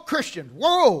called Christians.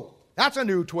 Whoa, that's a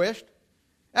new twist.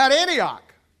 At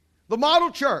Antioch, the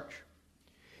model church.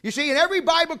 You see, in every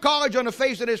Bible college on the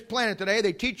face of this planet today,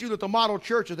 they teach you that the model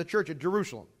church is the church at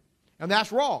Jerusalem. And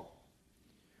that's wrong.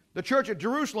 The church at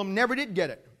Jerusalem never did get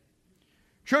it.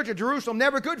 Church at Jerusalem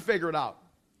never could figure it out.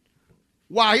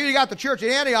 Wow, here you got the church at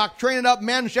Antioch training up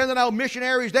men, sending out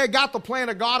missionaries. They got the plan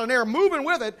of God, and they're moving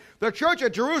with it. The church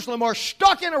at Jerusalem are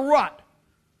stuck in a rut.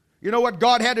 You know what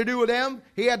God had to do with them?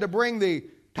 He had to bring the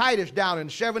Titus down in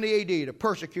 70 A.D. to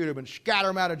persecute them and scatter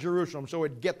them out of Jerusalem so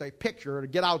it'd get the picture to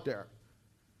get out there.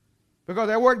 Because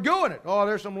they weren't doing it. Oh,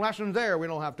 there's some lessons there we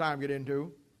don't have time to get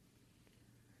into.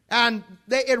 And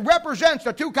it represents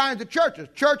the 2 kinds of churches.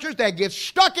 Churches that get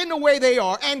stuck in the way they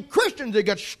are, and Christians that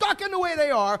get stuck in the way they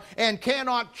are and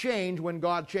cannot change when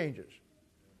God changes.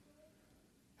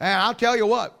 And I'll tell you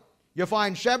what, you'll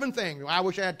find 7 things. I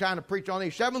wish I had time to preach on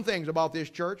these 7 things about this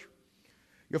church.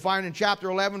 You'll find in chapter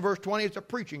 11, verse 20, it's a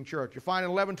preaching church. You find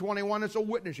in 11:21, it's a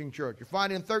witnessing church. You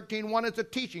find in 13:1, it's a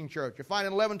teaching church. You find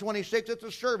in 11:26, it's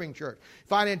a serving church. You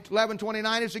find in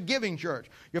 11:29, it's a giving church.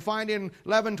 You find in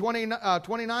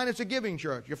 11:29, it's a giving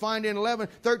church. You find in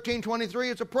 13:23,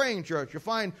 it's a praying church. You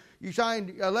find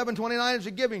 11:29, it's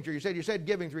a giving church. You said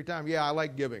giving 3 times. Yeah, I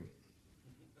like giving.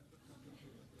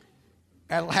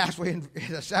 And lastly, in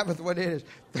the 7th one is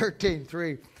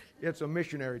 13:3, it's a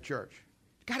missionary church.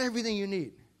 It's got everything you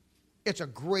need. It's a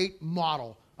great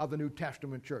model of the New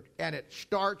Testament church. And it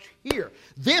starts here.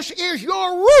 This is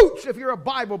your roots if you're a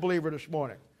Bible believer this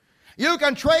morning. You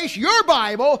can trace your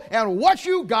Bible and what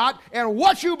you got and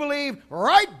what you believe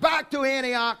right back to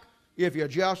Antioch if you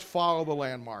just follow the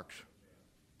landmarks.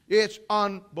 It's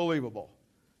unbelievable.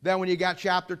 Then when you got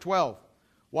chapter 12,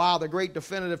 wow, the great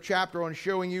definitive chapter on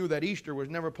showing you that Easter was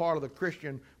never part of the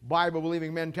Christian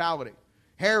Bible-believing mentality.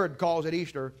 Herod calls it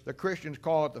Easter. The Christians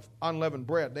call it the unleavened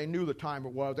bread. They knew the time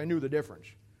it was. They knew the difference.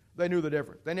 They knew the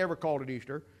difference. They never called it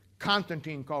Easter.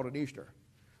 Constantine called it Easter.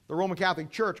 The Roman Catholic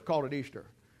Church called it Easter.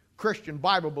 Christian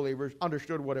Bible believers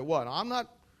understood what it was. I'm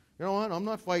not, you know what, I'm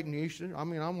not fighting Easter. I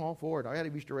mean, I'm all for it. I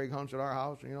had Easter egg hunts at our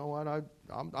house. You know what,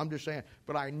 I'm just saying.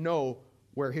 But I know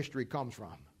where history comes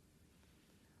from.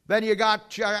 Then you got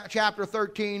chapter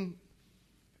 13,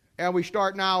 and we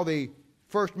start now the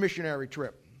first missionary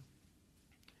trip.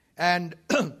 And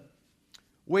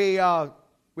we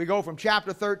go from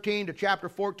chapter 13 to chapter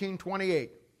 14:28.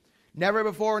 Never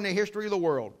before in the history of the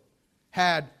world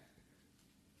had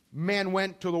men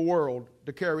went to the world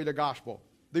to carry the gospel.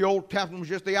 The Old Testament was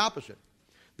just the opposite.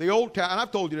 The Old Testament, and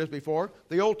I've told you this before,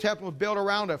 the Old Testament was built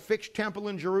around a fixed temple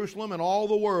in Jerusalem, and all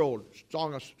the world,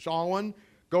 Song of Solomon,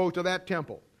 goes to that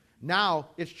temple. Now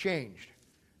it's changed.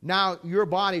 Now your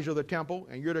bodies are the temple,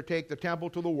 and you're to take the temple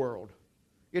to the world.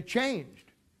 It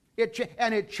changed.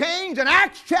 And it changed in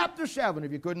Acts chapter 7,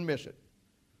 if you couldn't miss it.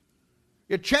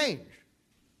 It changed.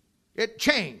 It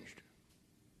changed.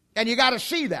 And you got to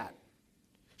see that.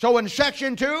 So in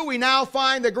section 2, we now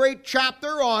find the great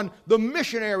chapter on the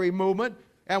missionary movement,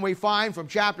 and we find from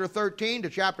chapter 13 to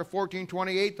chapter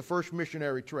 14:28 the first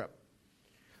missionary trip.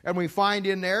 And we find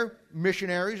in there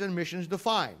missionaries and missions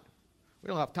defined. We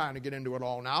don't have time to get into it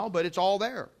all now, but it's all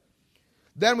there.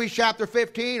 Then we, chapter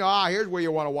 15, here's where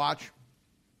you want to watch.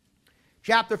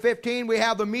 Chapter 15, we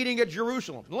have the meeting at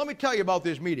Jerusalem. Now, let me tell you about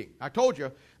this meeting. I told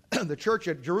you the church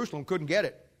at Jerusalem couldn't get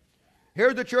it.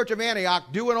 Here's the church of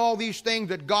Antioch doing all these things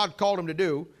that God called them to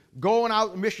do, going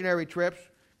out on missionary trips,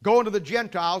 going to the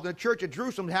Gentiles, and the church at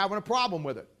Jerusalem having a problem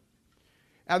with it.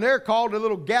 And they're called a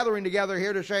little gathering together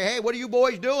here to say, hey, what are you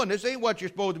boys doing? This ain't what you're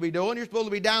supposed to be doing. You're supposed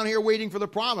to be down here waiting for the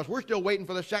promise. We're still waiting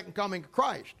for the second coming of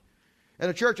Christ. And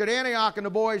the church at Antioch and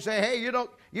the boys say, hey, you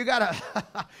got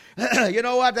to, you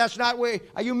know what, that's not way,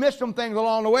 you missed some things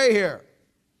along the way here.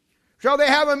 So they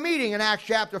have a meeting in Acts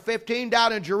chapter 15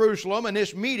 down in Jerusalem, and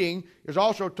this meeting is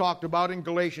also talked about in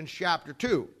Galatians chapter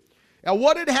 2. Now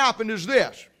what had happened is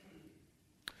this.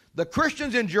 The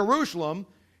Christians in Jerusalem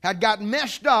had gotten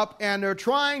messed up, and they're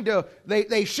trying to,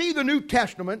 they see the New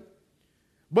Testament,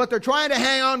 but they're trying to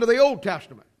hang on to the Old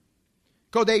Testament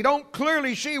because they don't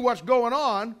clearly see what's going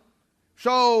on.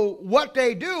 So what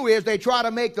they do is they try to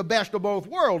make the best of both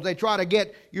worlds. They try to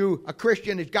get you a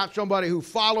Christian that's got somebody who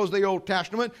follows the Old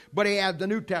Testament, but he has the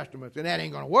New Testament, and that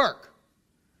ain't going to work.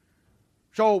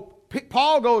 So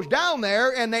Paul goes down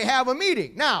there, and they have a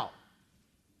meeting. Now,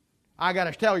 I got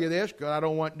to tell you this because I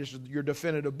don't want this is your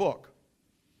definitive book.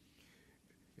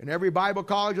 In every Bible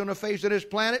college on the face of this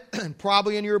planet, and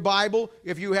probably in your Bible,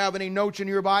 if you have any notes in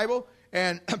your Bible,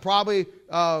 and probably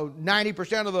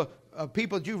 90% of the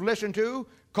people that you've listened to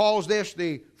calls this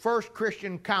the first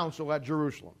Christian council at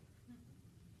Jerusalem.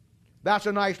 That's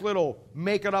a nice little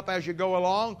make it up as you go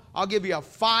along. I'll give you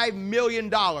 $5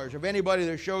 million of anybody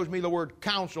that shows me the word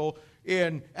council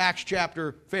in Acts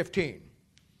chapter 15.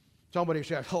 Somebody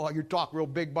says, oh, you talk real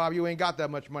big, Bob. You ain't got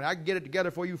that much money. I can get it together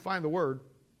for you. Find the word.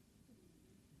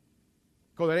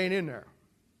 Because it ain't in there.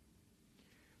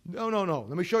 No.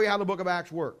 Let me show you how the book of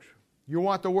Acts works. You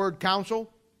want the word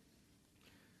council?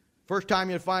 First time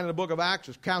you find in the book of Acts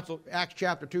is Acts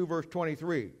chapter 2, verse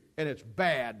 23. And it's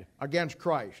bad against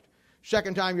Christ.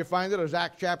 Second time you find it is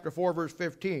Acts chapter 4, verse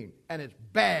 15. And it's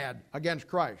bad against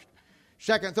Christ.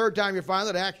 Third time you find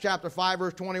it, Acts chapter 5,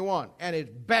 verse 21. And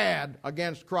it's bad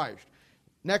against Christ.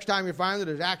 Next time you find it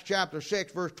is Acts chapter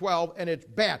 6, verse 12, and it's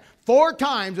bad. 4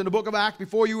 times in the book of Acts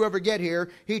before you ever get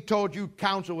here, he told you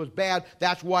counsel is bad.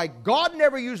 That's why God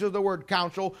never uses the word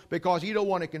counsel, because he don't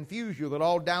want to confuse you. That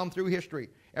all down through history,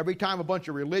 every time a bunch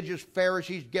of religious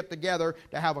Pharisees get together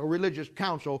to have a religious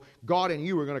council, God and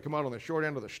you are going to come out on the short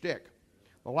end of the stick.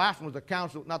 The last one was the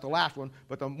council, not the last one,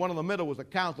 but the one in the middle was the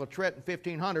Council of Trent in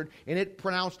 1500, and it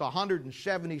pronounced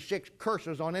 176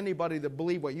 curses on anybody that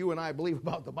believed what you and I believe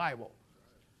about the Bible.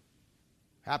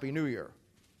 Happy New Year.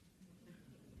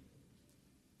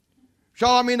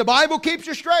 So, the Bible keeps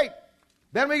you straight.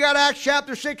 Then we got Acts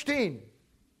chapter 16.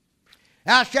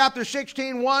 Acts chapter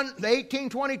 16, 1 to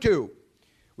 18:22.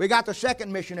 We got the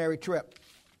second missionary trip.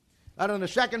 And on the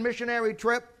second missionary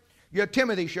trip,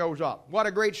 Timothy shows up. What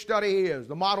a great study he is,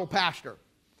 the model pastor.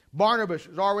 Barnabas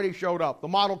has already showed up, the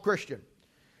model Christian.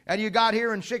 And you got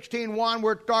here in 16:1,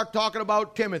 we're talking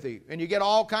about Timothy, and you get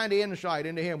all kind of insight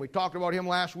into him. We talked about him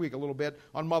last week a little bit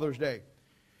on Mother's Day.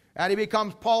 And he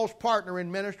becomes Paul's partner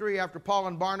in ministry after Paul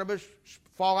and Barnabas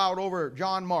fall out over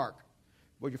John Mark,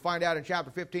 which you find out in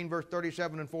chapter 15, verse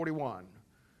 37 and 41.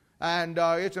 And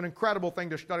it's an incredible thing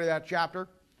to study that chapter.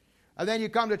 And then you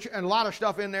come to, and a lot of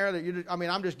stuff in there that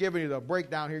I'm just giving you the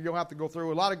breakdown here. You'll have to go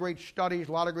through a lot of great studies,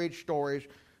 a lot of great stories.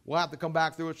 We'll have to come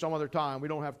back through it some other time. We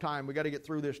don't have time. We got to get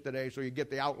through this today so you get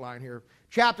the outline here.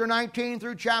 Chapter 19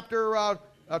 through chapter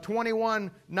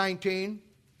 21:19.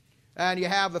 And you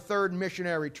have the third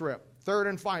missionary trip, third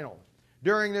and final.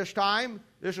 During this time,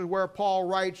 this is where Paul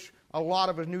writes a lot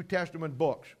of his New Testament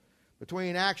books.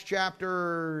 Between Acts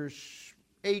chapters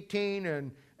 18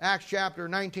 and Acts chapter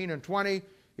 19 and 20,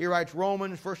 he writes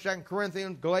Romans, 1st, 2nd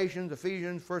Corinthians, Galatians,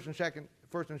 Ephesians, 1st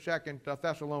and 2nd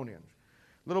Thessalonians.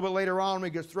 A little bit later on,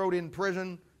 when he gets thrown in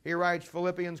prison, he writes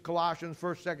Philippians, Colossians,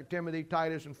 1st, 2nd Timothy,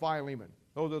 Titus, and Philemon.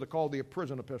 Those are called the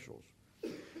prison epistles.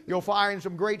 You'll find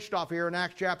some great stuff here. In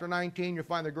Acts chapter 19, you'll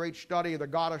find the great study of the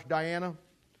goddess Diana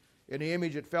in the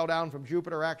image that fell down from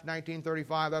Jupiter, Acts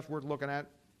 19:35. That's worth looking at.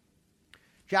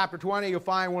 Chapter 20, you'll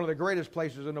find one of the greatest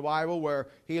places in the Bible where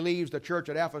he leaves the church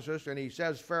at Ephesus and he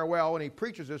says farewell, and he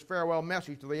preaches his farewell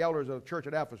message to the elders of the church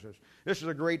at Ephesus. This is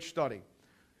a great study.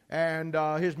 And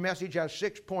his message has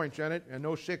 6 points in it, and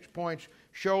those 6 points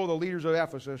show the leaders of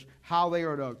Ephesus how they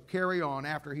are to carry on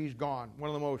after he's gone. One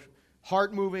of the most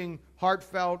heart-moving,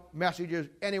 heartfelt messages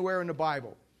anywhere in the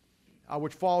Bible,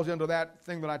 which falls into that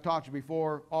thing that I taught you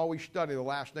before. Always study the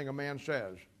last thing a man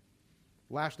says.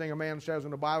 Last thing a man says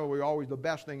in the Bible will be always the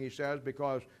best thing he says,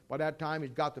 because by that time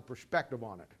he's got the perspective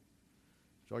on it.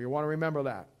 So you want to remember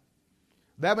that.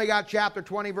 Then we got chapter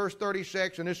 20, verse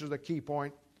 36, and this is the key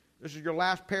point. This is your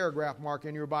last paragraph mark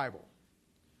in your Bible.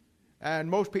 And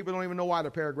most people don't even know why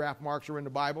the paragraph marks are in the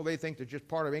Bible. They think they're just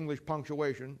part of English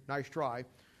punctuation. Nice try. A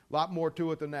lot more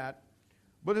to it than that.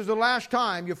 But it's the last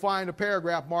time you find a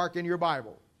paragraph mark in your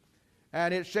Bible.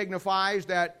 And it signifies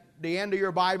that the end of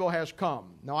your Bible has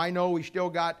come. Now, I know we still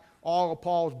got all of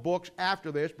Paul's books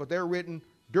after this, but they're written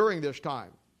during this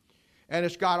time. And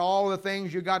it's got all the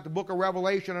things. You got the book of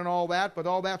Revelation and all that, but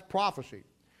all that's prophecy.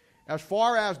 As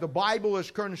far as the Bible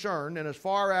is concerned, and as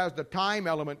far as the time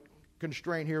element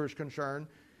constraint here is concerned,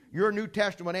 your New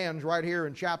Testament ends right here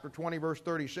in chapter 20, verse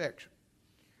 36.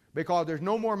 Because there's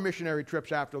no more missionary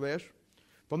trips after this.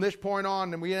 From this point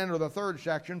on, and we enter the third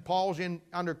section, Paul's in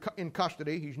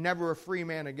custody. He's never a free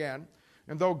man again.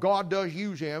 And though God does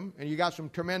use him, and you got some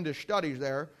tremendous studies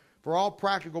there, for all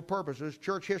practical purposes,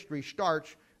 church history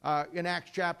starts in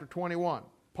Acts chapter 21.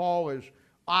 Paul is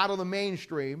out of the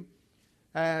mainstream,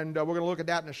 and we're going to look at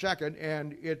that in a second,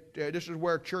 and this is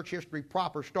where church history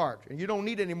proper starts. And you don't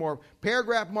need any more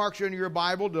paragraph marks in your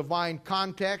Bible, divine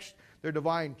context. They're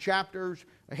divine chapters,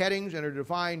 headings, and they're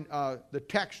divine the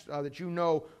text that you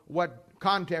know what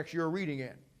context you're reading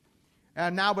in.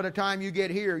 And now by the time you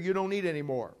get here, you don't need any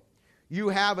more. You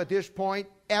have at this point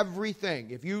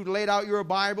everything. If you laid out your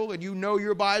Bible and you know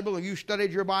your Bible and you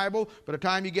studied your Bible, by the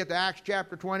time you get to Acts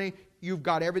chapter 20, you've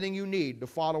got everything you need to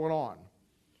follow it on.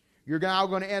 You're now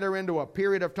going to enter into a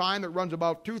period of time that runs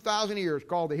about 2,000 years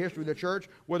called the history of the church,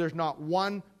 where there's not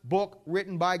one book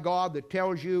written by God that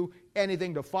tells you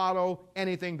anything to follow,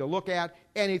 anything to look at,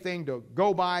 anything to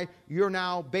go by. You're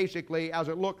now basically, as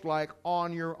it looks like,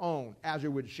 on your own, as it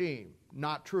would seem.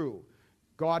 Not true.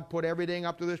 God put everything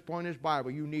up to this point in His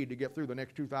Bible you need to get through the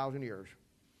next 2,000 years.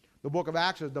 The book of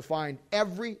Acts has defined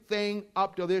everything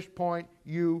up to this point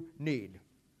you need.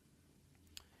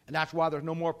 And that's why there's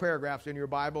no more paragraphs in your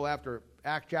Bible after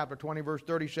Acts chapter 20, verse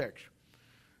 36.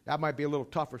 That might be a little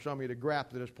tough for some of you to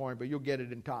grasp at this point, but you'll get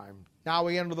it in time. Now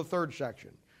we enter the third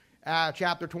section.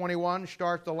 Chapter 21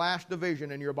 starts the last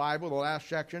division in your Bible, the last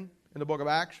section in the book of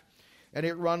Acts, and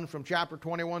it runs from chapter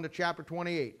 21 to chapter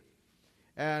 28.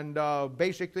 And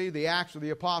basically, the Acts of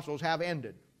the Apostles have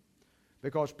ended,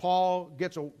 because Paul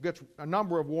gets a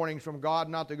number of warnings from God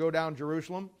not to go down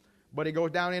Jerusalem, but he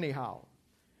goes down anyhow.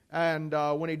 And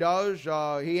when he does,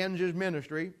 he ends his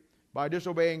ministry by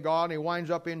disobeying God, and he winds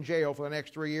up in jail for the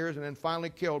next 3 years, and then finally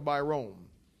killed by Rome.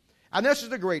 And this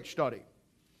is a great study.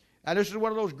 And this is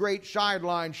one of those great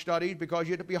sideline studies, because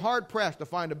you'd be hard-pressed to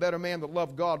find a better man that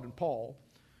loved God than Paul.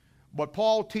 But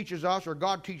Paul teaches us, or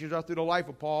God teaches us through the life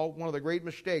of Paul, one of the great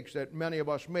mistakes that many of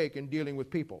us make in dealing with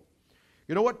people.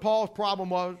 You know what Paul's problem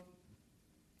was?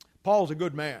 Paul's a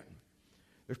good man.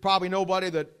 There's probably nobody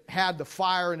that had the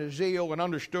fire and the zeal and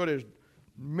understood his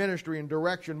ministry and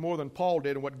direction more than Paul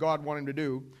did and what God wanted him to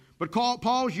do. But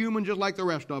Paul's human just like the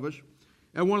rest of us.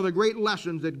 And one of the great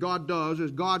lessons that God does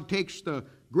is God takes the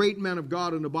great men of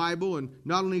God in the Bible and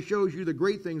not only shows you the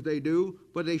great things they do,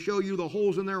 but they show you the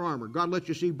holes in their armor. God lets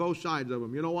you see both sides of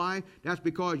them. You know why? That's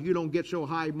because you don't get so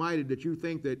high-minded that you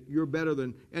think that you're better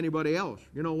than anybody else.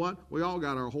 You know what? We all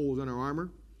got our holes in our armor.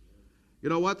 You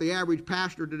know what? The average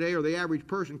pastor today or the average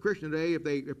person, Christian today,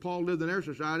 if Paul lived in their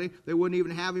society, they wouldn't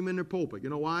even have him in their pulpit. You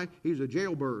know why? He's a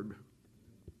jailbird.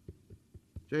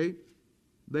 See?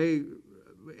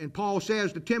 And Paul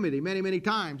says to Timothy many, many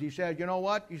times, he said, you know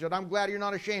what? He said, I'm glad you're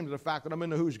not ashamed of the fact that I'm in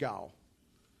the hoosgow.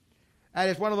 And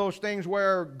it's one of those things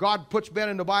where God puts men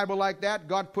in the Bible like that.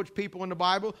 God puts people in the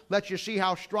Bible, lets you see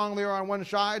how strong they are on one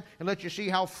side, and lets you see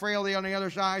how frail they are on the other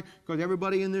side, because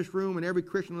everybody in this room and every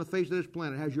Christian on the face of this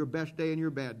planet has your best day and your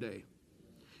bad day.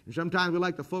 And sometimes we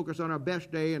like to focus on our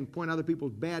best day and point other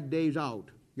people's bad days out.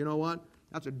 You know what?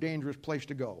 That's a dangerous place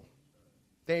to go.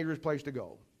 Dangerous place to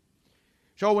go.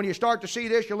 So when you start to see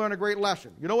this, you'll learn a great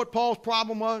lesson. You know what Paul's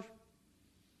problem was?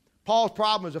 Paul's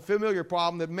problem is a familiar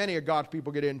problem that many of God's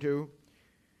people get into.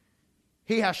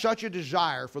 He has such a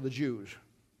desire for the Jews.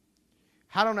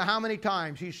 I don't know how many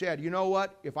times he said, you know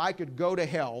what? If I could go to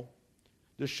hell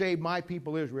to save my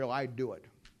people Israel, I'd do it.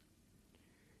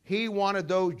 He wanted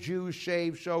those Jews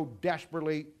saved so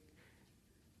desperately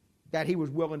that he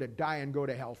was willing to die and go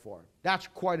to hell for it. That's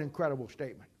quite an incredible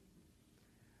statement.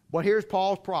 But here's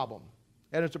Paul's problem.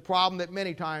 And it's a problem that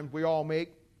many times we all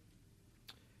make.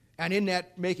 And in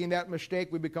that, making that mistake,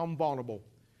 we become vulnerable.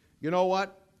 You know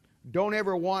what? Don't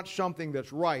ever want something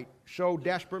that's right so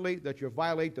desperately that you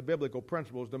violate the biblical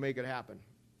principles to make it happen.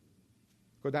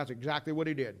 Because that's exactly what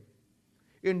he did.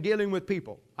 In dealing with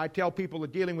people, I tell people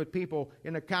that dealing with people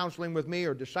in the counseling with me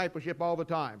or discipleship all the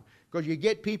time. Because you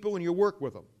get people and you work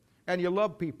with them. And you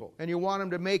love people and you want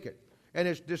them to make it. And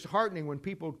it's disheartening when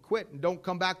people quit and don't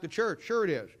come back to church. Sure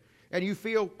it is. And you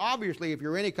feel, obviously, if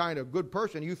you're any kind of good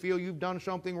person, you feel you've done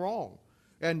something wrong.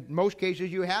 And in most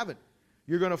cases you haven't.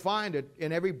 You're going to find that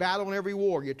in every battle and every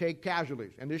war, you take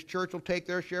casualties. And this church will take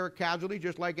their share of casualties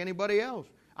just like anybody else.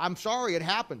 I'm sorry it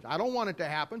happens. I don't want it to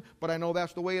happen, but I know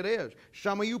that's the way it is.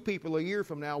 Some of you people a year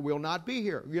from now will not be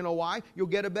here. You know why? You'll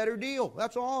get a better deal.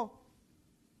 That's all.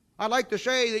 I'd like to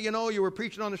say that, you were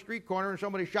preaching on the street corner and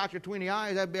somebody shot you between the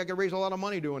eyes. I could raise a lot of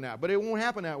money doing that. But it won't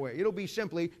happen that way. It'll be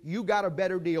simply, you got a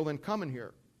better deal than coming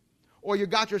here. Or you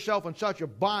got yourself in such a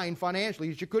bind financially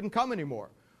that you couldn't come anymore.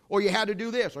 Or you had to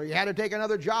do this, or you had to take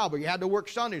another job, or you had to work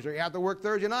Sundays, or you had to work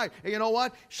Thursday night. And you know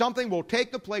what? Something will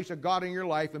take the place of God in your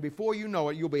life, and before you know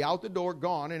it, you'll be out the door,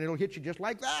 gone, and it'll hit you just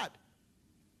like that.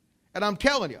 And I'm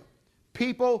telling you,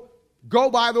 people go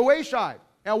by the wayside.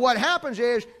 And what happens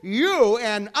is, you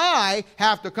and I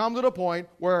have to come to the point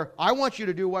where I want you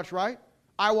to do what's right.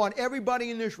 I want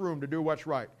everybody in this room to do what's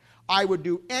right. I would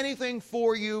do anything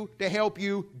for you to help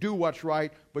you do what's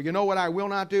right. But you know what I will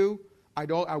not do? I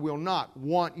will not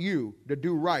want you to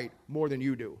do right more than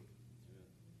you do.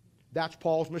 That's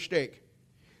Paul's mistake.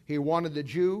 He wanted the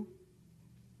Jew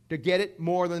to get it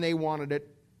more than they wanted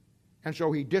it. And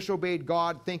so he disobeyed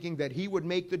God, thinking that he would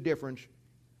make the difference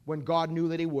when God knew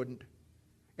that he wouldn't.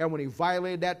 And when he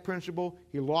violated that principle,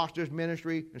 he lost his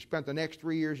ministry and spent the next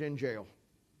 3 years in jail.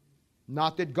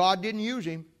 Not that God didn't use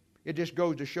him. It just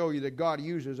goes to show you that God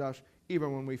uses us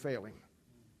even when we fail him.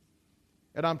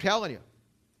 And I'm telling you,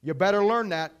 you better learn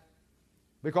that,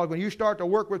 because when you start to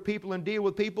work with people and deal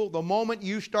with people, the moment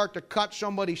you start to cut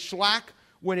somebody slack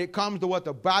when it comes to what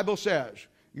the Bible says,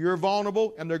 you're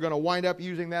vulnerable and they're going to wind up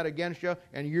using that against you,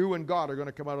 and you and God are going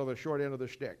to come out of the short end of the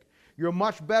stick. You're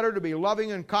much better to be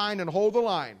loving and kind and hold the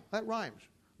line. That rhymes.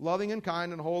 Loving and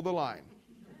kind and hold the line.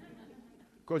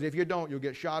 Because if you don't, you'll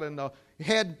get shot in the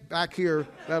head back here.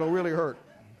 That'll really hurt.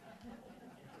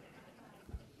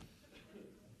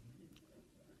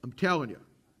 I'm telling you.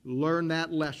 Learn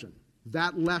that lesson.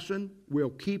 That lesson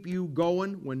will keep you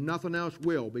going when nothing else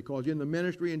will, because in the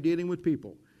ministry and dealing with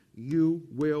people, you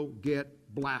will get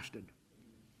blasted.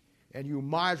 And you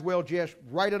might as well just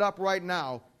write it up right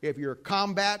now. If you're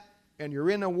combat and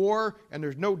you're in a war and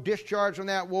there's no discharge from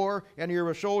that war and you're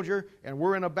a soldier and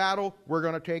we're in a battle, we're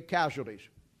going to take casualties.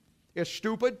 It's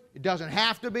stupid. It doesn't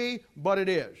have to be, but it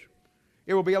is.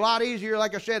 It will be a lot easier,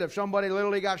 like I said, if somebody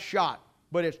literally got shot.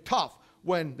 But it's tough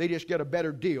when they just get a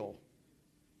better deal.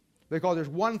 Because there's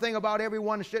one thing about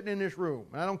everyone sitting in this room,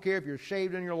 and I don't care if you're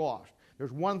saved and you're lost.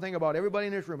 There's one thing about everybody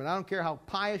in this room, and I don't care how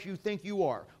pious you think you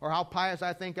are or how pious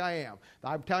I think I am.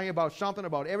 I'm telling you about something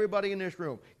about everybody in this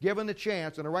room. Given the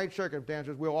chance and the right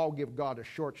circumstances, we'll all give God a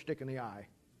short stick in the eye.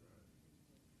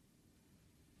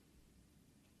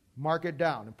 Mark it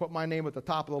down and put my name at the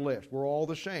top of the list. We're all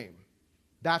the same.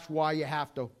 That's why you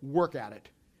have to work at it.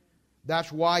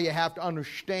 That's why you have to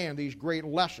understand these great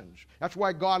lessons. That's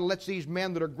why God lets these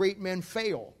men that are great men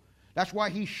fail. That's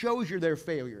why he shows you their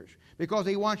failures. Because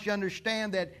he wants you to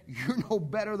understand that you're no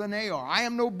better than they are. I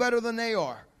am no better than they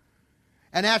are.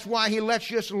 And that's why he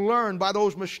lets us learn by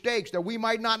those mistakes, that we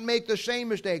might not make the same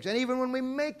mistakes. And even when we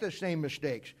make the same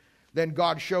mistakes, then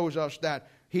God shows us that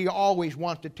He always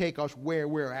wants to take us where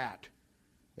we're at.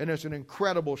 And it's an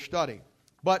incredible study.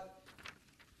 But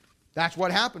that's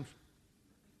what happens.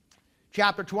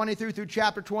 Chapter 23 through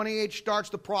chapter 28 starts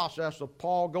the process of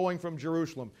Paul going from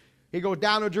Jerusalem. He goes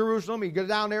down to Jerusalem, he goes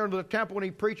down there into the temple and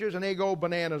he preaches, and they go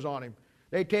bananas on him.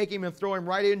 They take him and throw him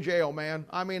right in jail, man.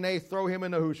 I mean, they throw him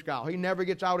in the hoosegow. He never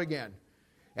gets out again.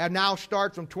 And now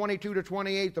starts from 22 to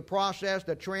 28 the process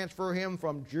that transfer him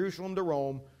from Jerusalem to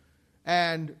Rome.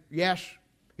 And yes,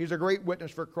 he's a great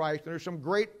witness for Christ. And there's some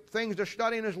great things to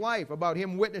study in his life about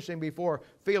him witnessing before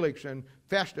Felix and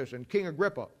Festus and King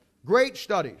Agrippa. Great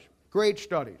studies,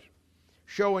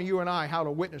 showing you and I how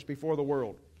to witness before the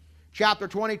world. Chapter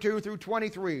 22 through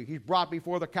 23, he's brought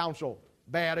before the council.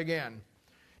 Bad again.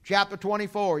 Chapter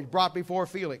 24, he's brought before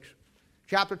Felix.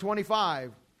 Chapter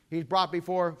 25, he's brought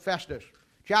before Festus.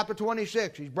 Chapter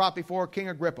 26, he's brought before King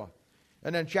Agrippa.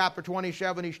 And then chapter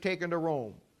 27, he's taken to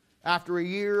Rome. After a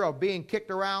year of being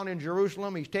kicked around in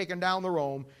Jerusalem, he's taken down to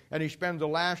Rome, and he spends the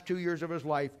last 2 years of his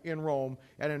life in Rome,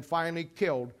 and then finally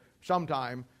killed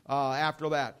sometime after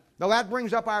that. Now that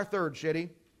brings up our third city.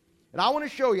 And I want to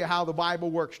show you how the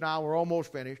Bible works now. We're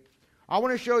almost finished. I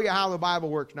want to show you how the Bible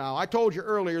works now. I told you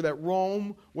earlier that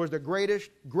Rome was the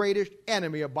greatest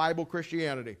enemy of Bible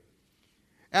Christianity.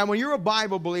 And when you're a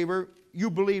Bible believer, you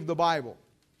believe the Bible.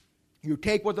 You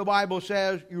take what the Bible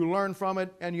says, you learn from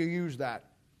it, and you use that.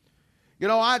 You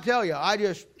know, I tell you,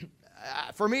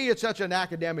 for me, it's such an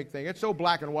academic thing. It's so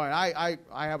black and white. I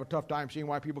have a tough time seeing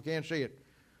why people can't see it.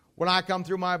 When I come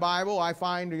through my Bible, I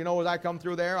find, as I come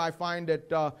through there, I find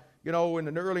that, in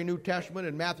the early New Testament,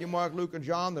 in Matthew, Mark, Luke, and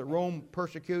John, that Rome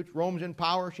persecutes. Rome's in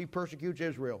power. She persecutes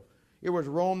Israel. It was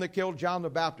Rome that killed John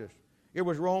the Baptist. It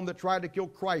was Rome that tried to kill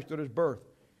Christ at his birth.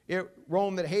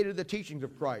 Rome that hated the teachings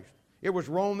of Christ. It was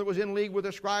Rome that was in league with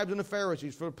the scribes and the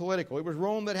Pharisees for political. It was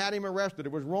Rome that had him arrested.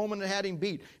 It was Rome that had him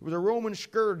beat. It was a Roman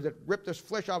scourge that ripped his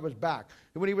flesh off his back.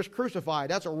 And when he was crucified,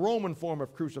 that's a Roman form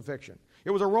of crucifixion. It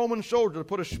was a Roman soldier that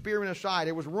put a spear in his side.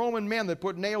 It was Roman men that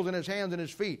put nails in his hands and his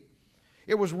feet.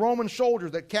 It was Roman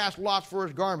soldiers that cast lots for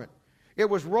his garment. It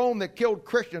was Rome that killed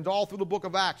Christians all through the book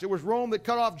of Acts. It was Rome that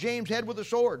cut off James' head with a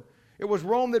sword. It was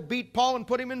Rome that beat Paul and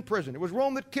put him in prison. It was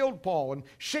Rome that killed Paul and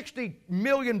 60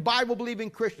 million Bible-believing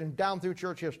Christians down through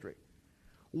church history.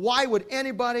 Why would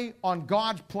anybody on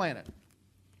God's planet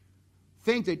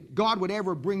think that God would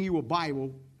ever bring you a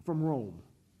Bible from Rome?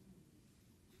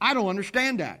 I don't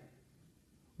understand that.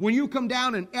 When you come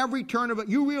down in every turn of it,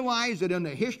 you realize that in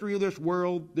the history of this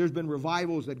world, there's been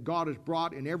revivals that God has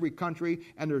brought in every country,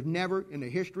 and there's never in the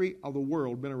history of the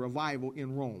world been a revival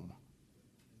in Rome.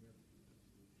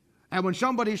 And when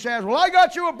somebody says, well, I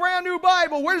got you a brand new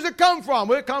Bible, where does it come from?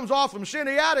 Well, it comes off from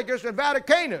Sinaiticus and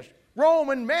Vaticanus,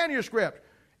 Roman manuscript.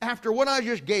 After what I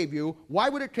just gave you, why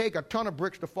would it take a ton of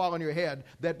bricks to fall on your head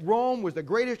that Rome was the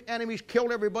greatest enemies,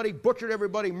 killed everybody, butchered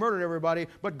everybody, murdered everybody,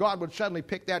 but God would suddenly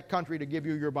pick that country to give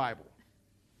you your Bible?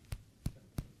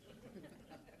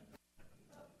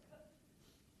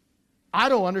 I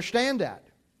don't understand that.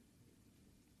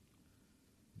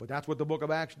 But that's what the book of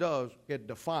Acts does. It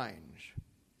defines.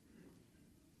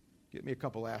 Get me a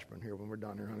couple aspirin here when we're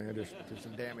done here, honey. I just did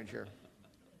some damage here.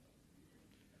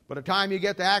 By the time you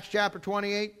get to Acts chapter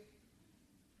 28,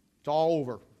 it's all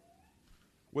over.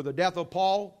 With the death of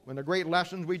Paul and the great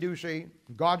lessons we do see,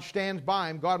 God stands by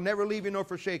him. God will never leave you nor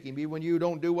forsake him, even when you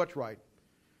don't do what's right.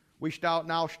 We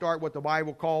now start what the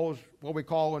Bible calls, what we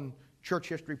call in church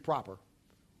history proper,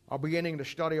 are beginning the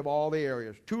study of all the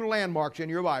areas. 2 landmarks in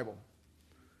your Bible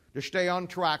to stay on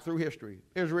track through history.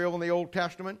 Israel in the Old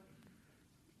Testament,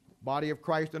 body of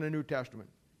Christ in the New Testament.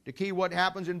 The key what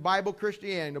happens in Bible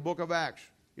Christianity, the book of Acts,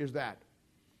 is that.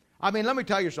 I mean, let me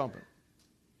tell you something.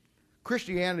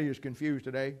 Christianity is confused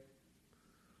today.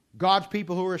 God's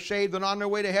people who are saved and on their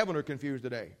way to heaven are confused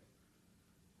today.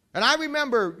 And I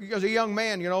remember, as a young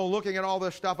man, looking at all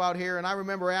this stuff out here, and I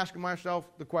remember asking myself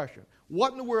the question,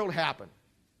 what in the world happened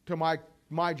to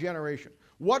my generation?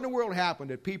 What in the world happened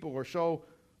that people are so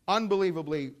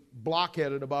unbelievably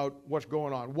blockheaded about what's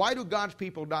going on? Why do God's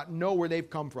people not know where they've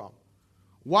come from?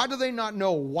 Why do they not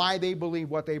know why they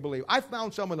believe what they believe? I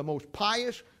found some of the most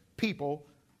pious people,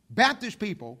 Baptist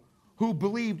people, who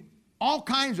believed all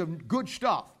kinds of good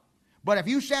stuff. But if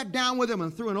you sat down with them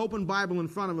and threw an open Bible in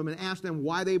front of them and asked them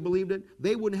why they believed it,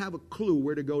 they wouldn't have a clue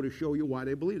where to go to show you why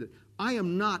they believed it. I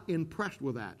am not impressed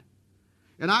with that.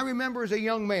 And I remember as a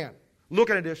young man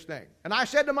looking at this thing, and I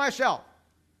said to myself,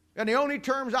 in the only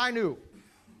terms I knew,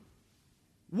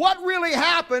 what really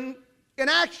happened in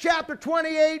Acts chapter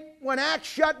 28 when Acts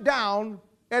shut down,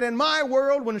 and in my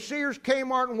world when Sears,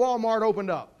 Kmart, and Walmart opened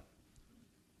up?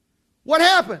 What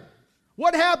happened?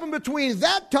 What happened between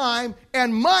that time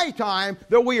and my time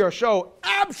that we are so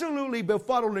absolutely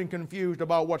befuddled and confused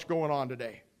about what's going on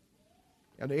today?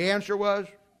 And the answer was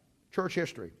church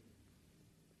history.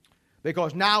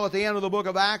 Because now at the end of the book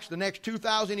of Acts, the next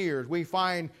 2,000 years, we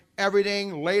find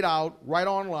everything laid out right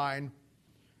online,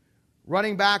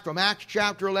 running back from Acts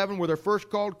chapter 11, where they're first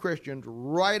called Christians,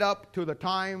 right up to the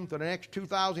time for the next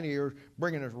 2,000 years,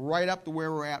 bringing us right up to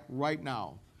where we're at right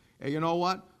now. And you know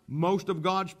what? Most of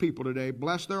God's people today,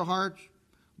 bless their hearts,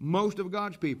 most of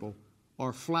God's people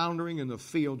are floundering in the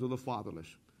fields of the fatherless.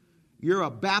 You're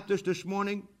a Baptist this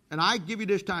morning, and I give you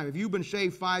this time. If you've been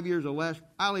saved 5 years or less,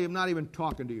 I am not even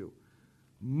talking to you.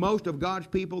 Most of God's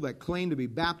people that claim to be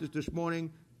Baptist this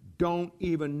morning don't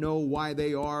even know why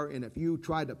they are, and if you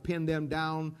tried to pin them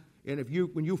down, and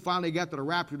when you finally get to the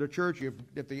rapture of the church,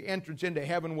 if the entrance into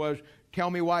heaven was, tell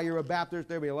me why you're a Baptist,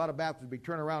 there'd be a lot of Baptists be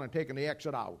turning around and taking the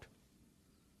exit out.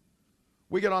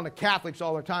 We get on the Catholics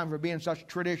all the time for being such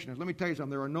traditionalists. Let me tell you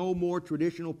something. There are no more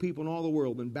traditional people in all the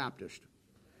world than Baptists.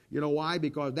 You know why?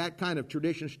 Because that kind of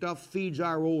tradition stuff feeds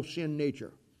our old sin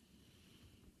nature.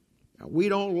 Now, we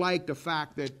don't like the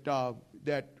fact that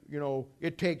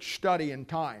it takes study and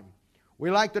time. We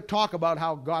like to talk about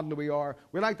how godly we are.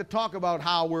 We like to talk about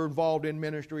how we're involved in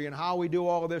ministry and how we do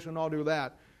all of this and all do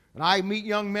that. And I meet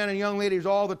young men and young ladies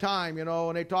all the time,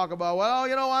 and they talk about,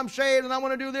 I'm saved and I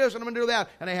want to do this and I'm going to do that.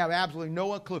 And they have absolutely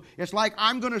no clue. It's like,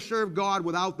 I'm going to serve God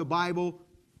without the Bible,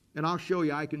 and I'll show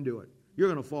you I can do it. You're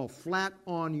going to fall flat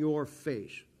on your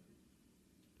face.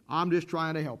 I'm just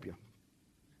trying to help you.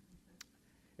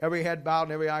 Every head bowed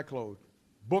and every eye closed.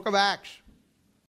 Book of Acts,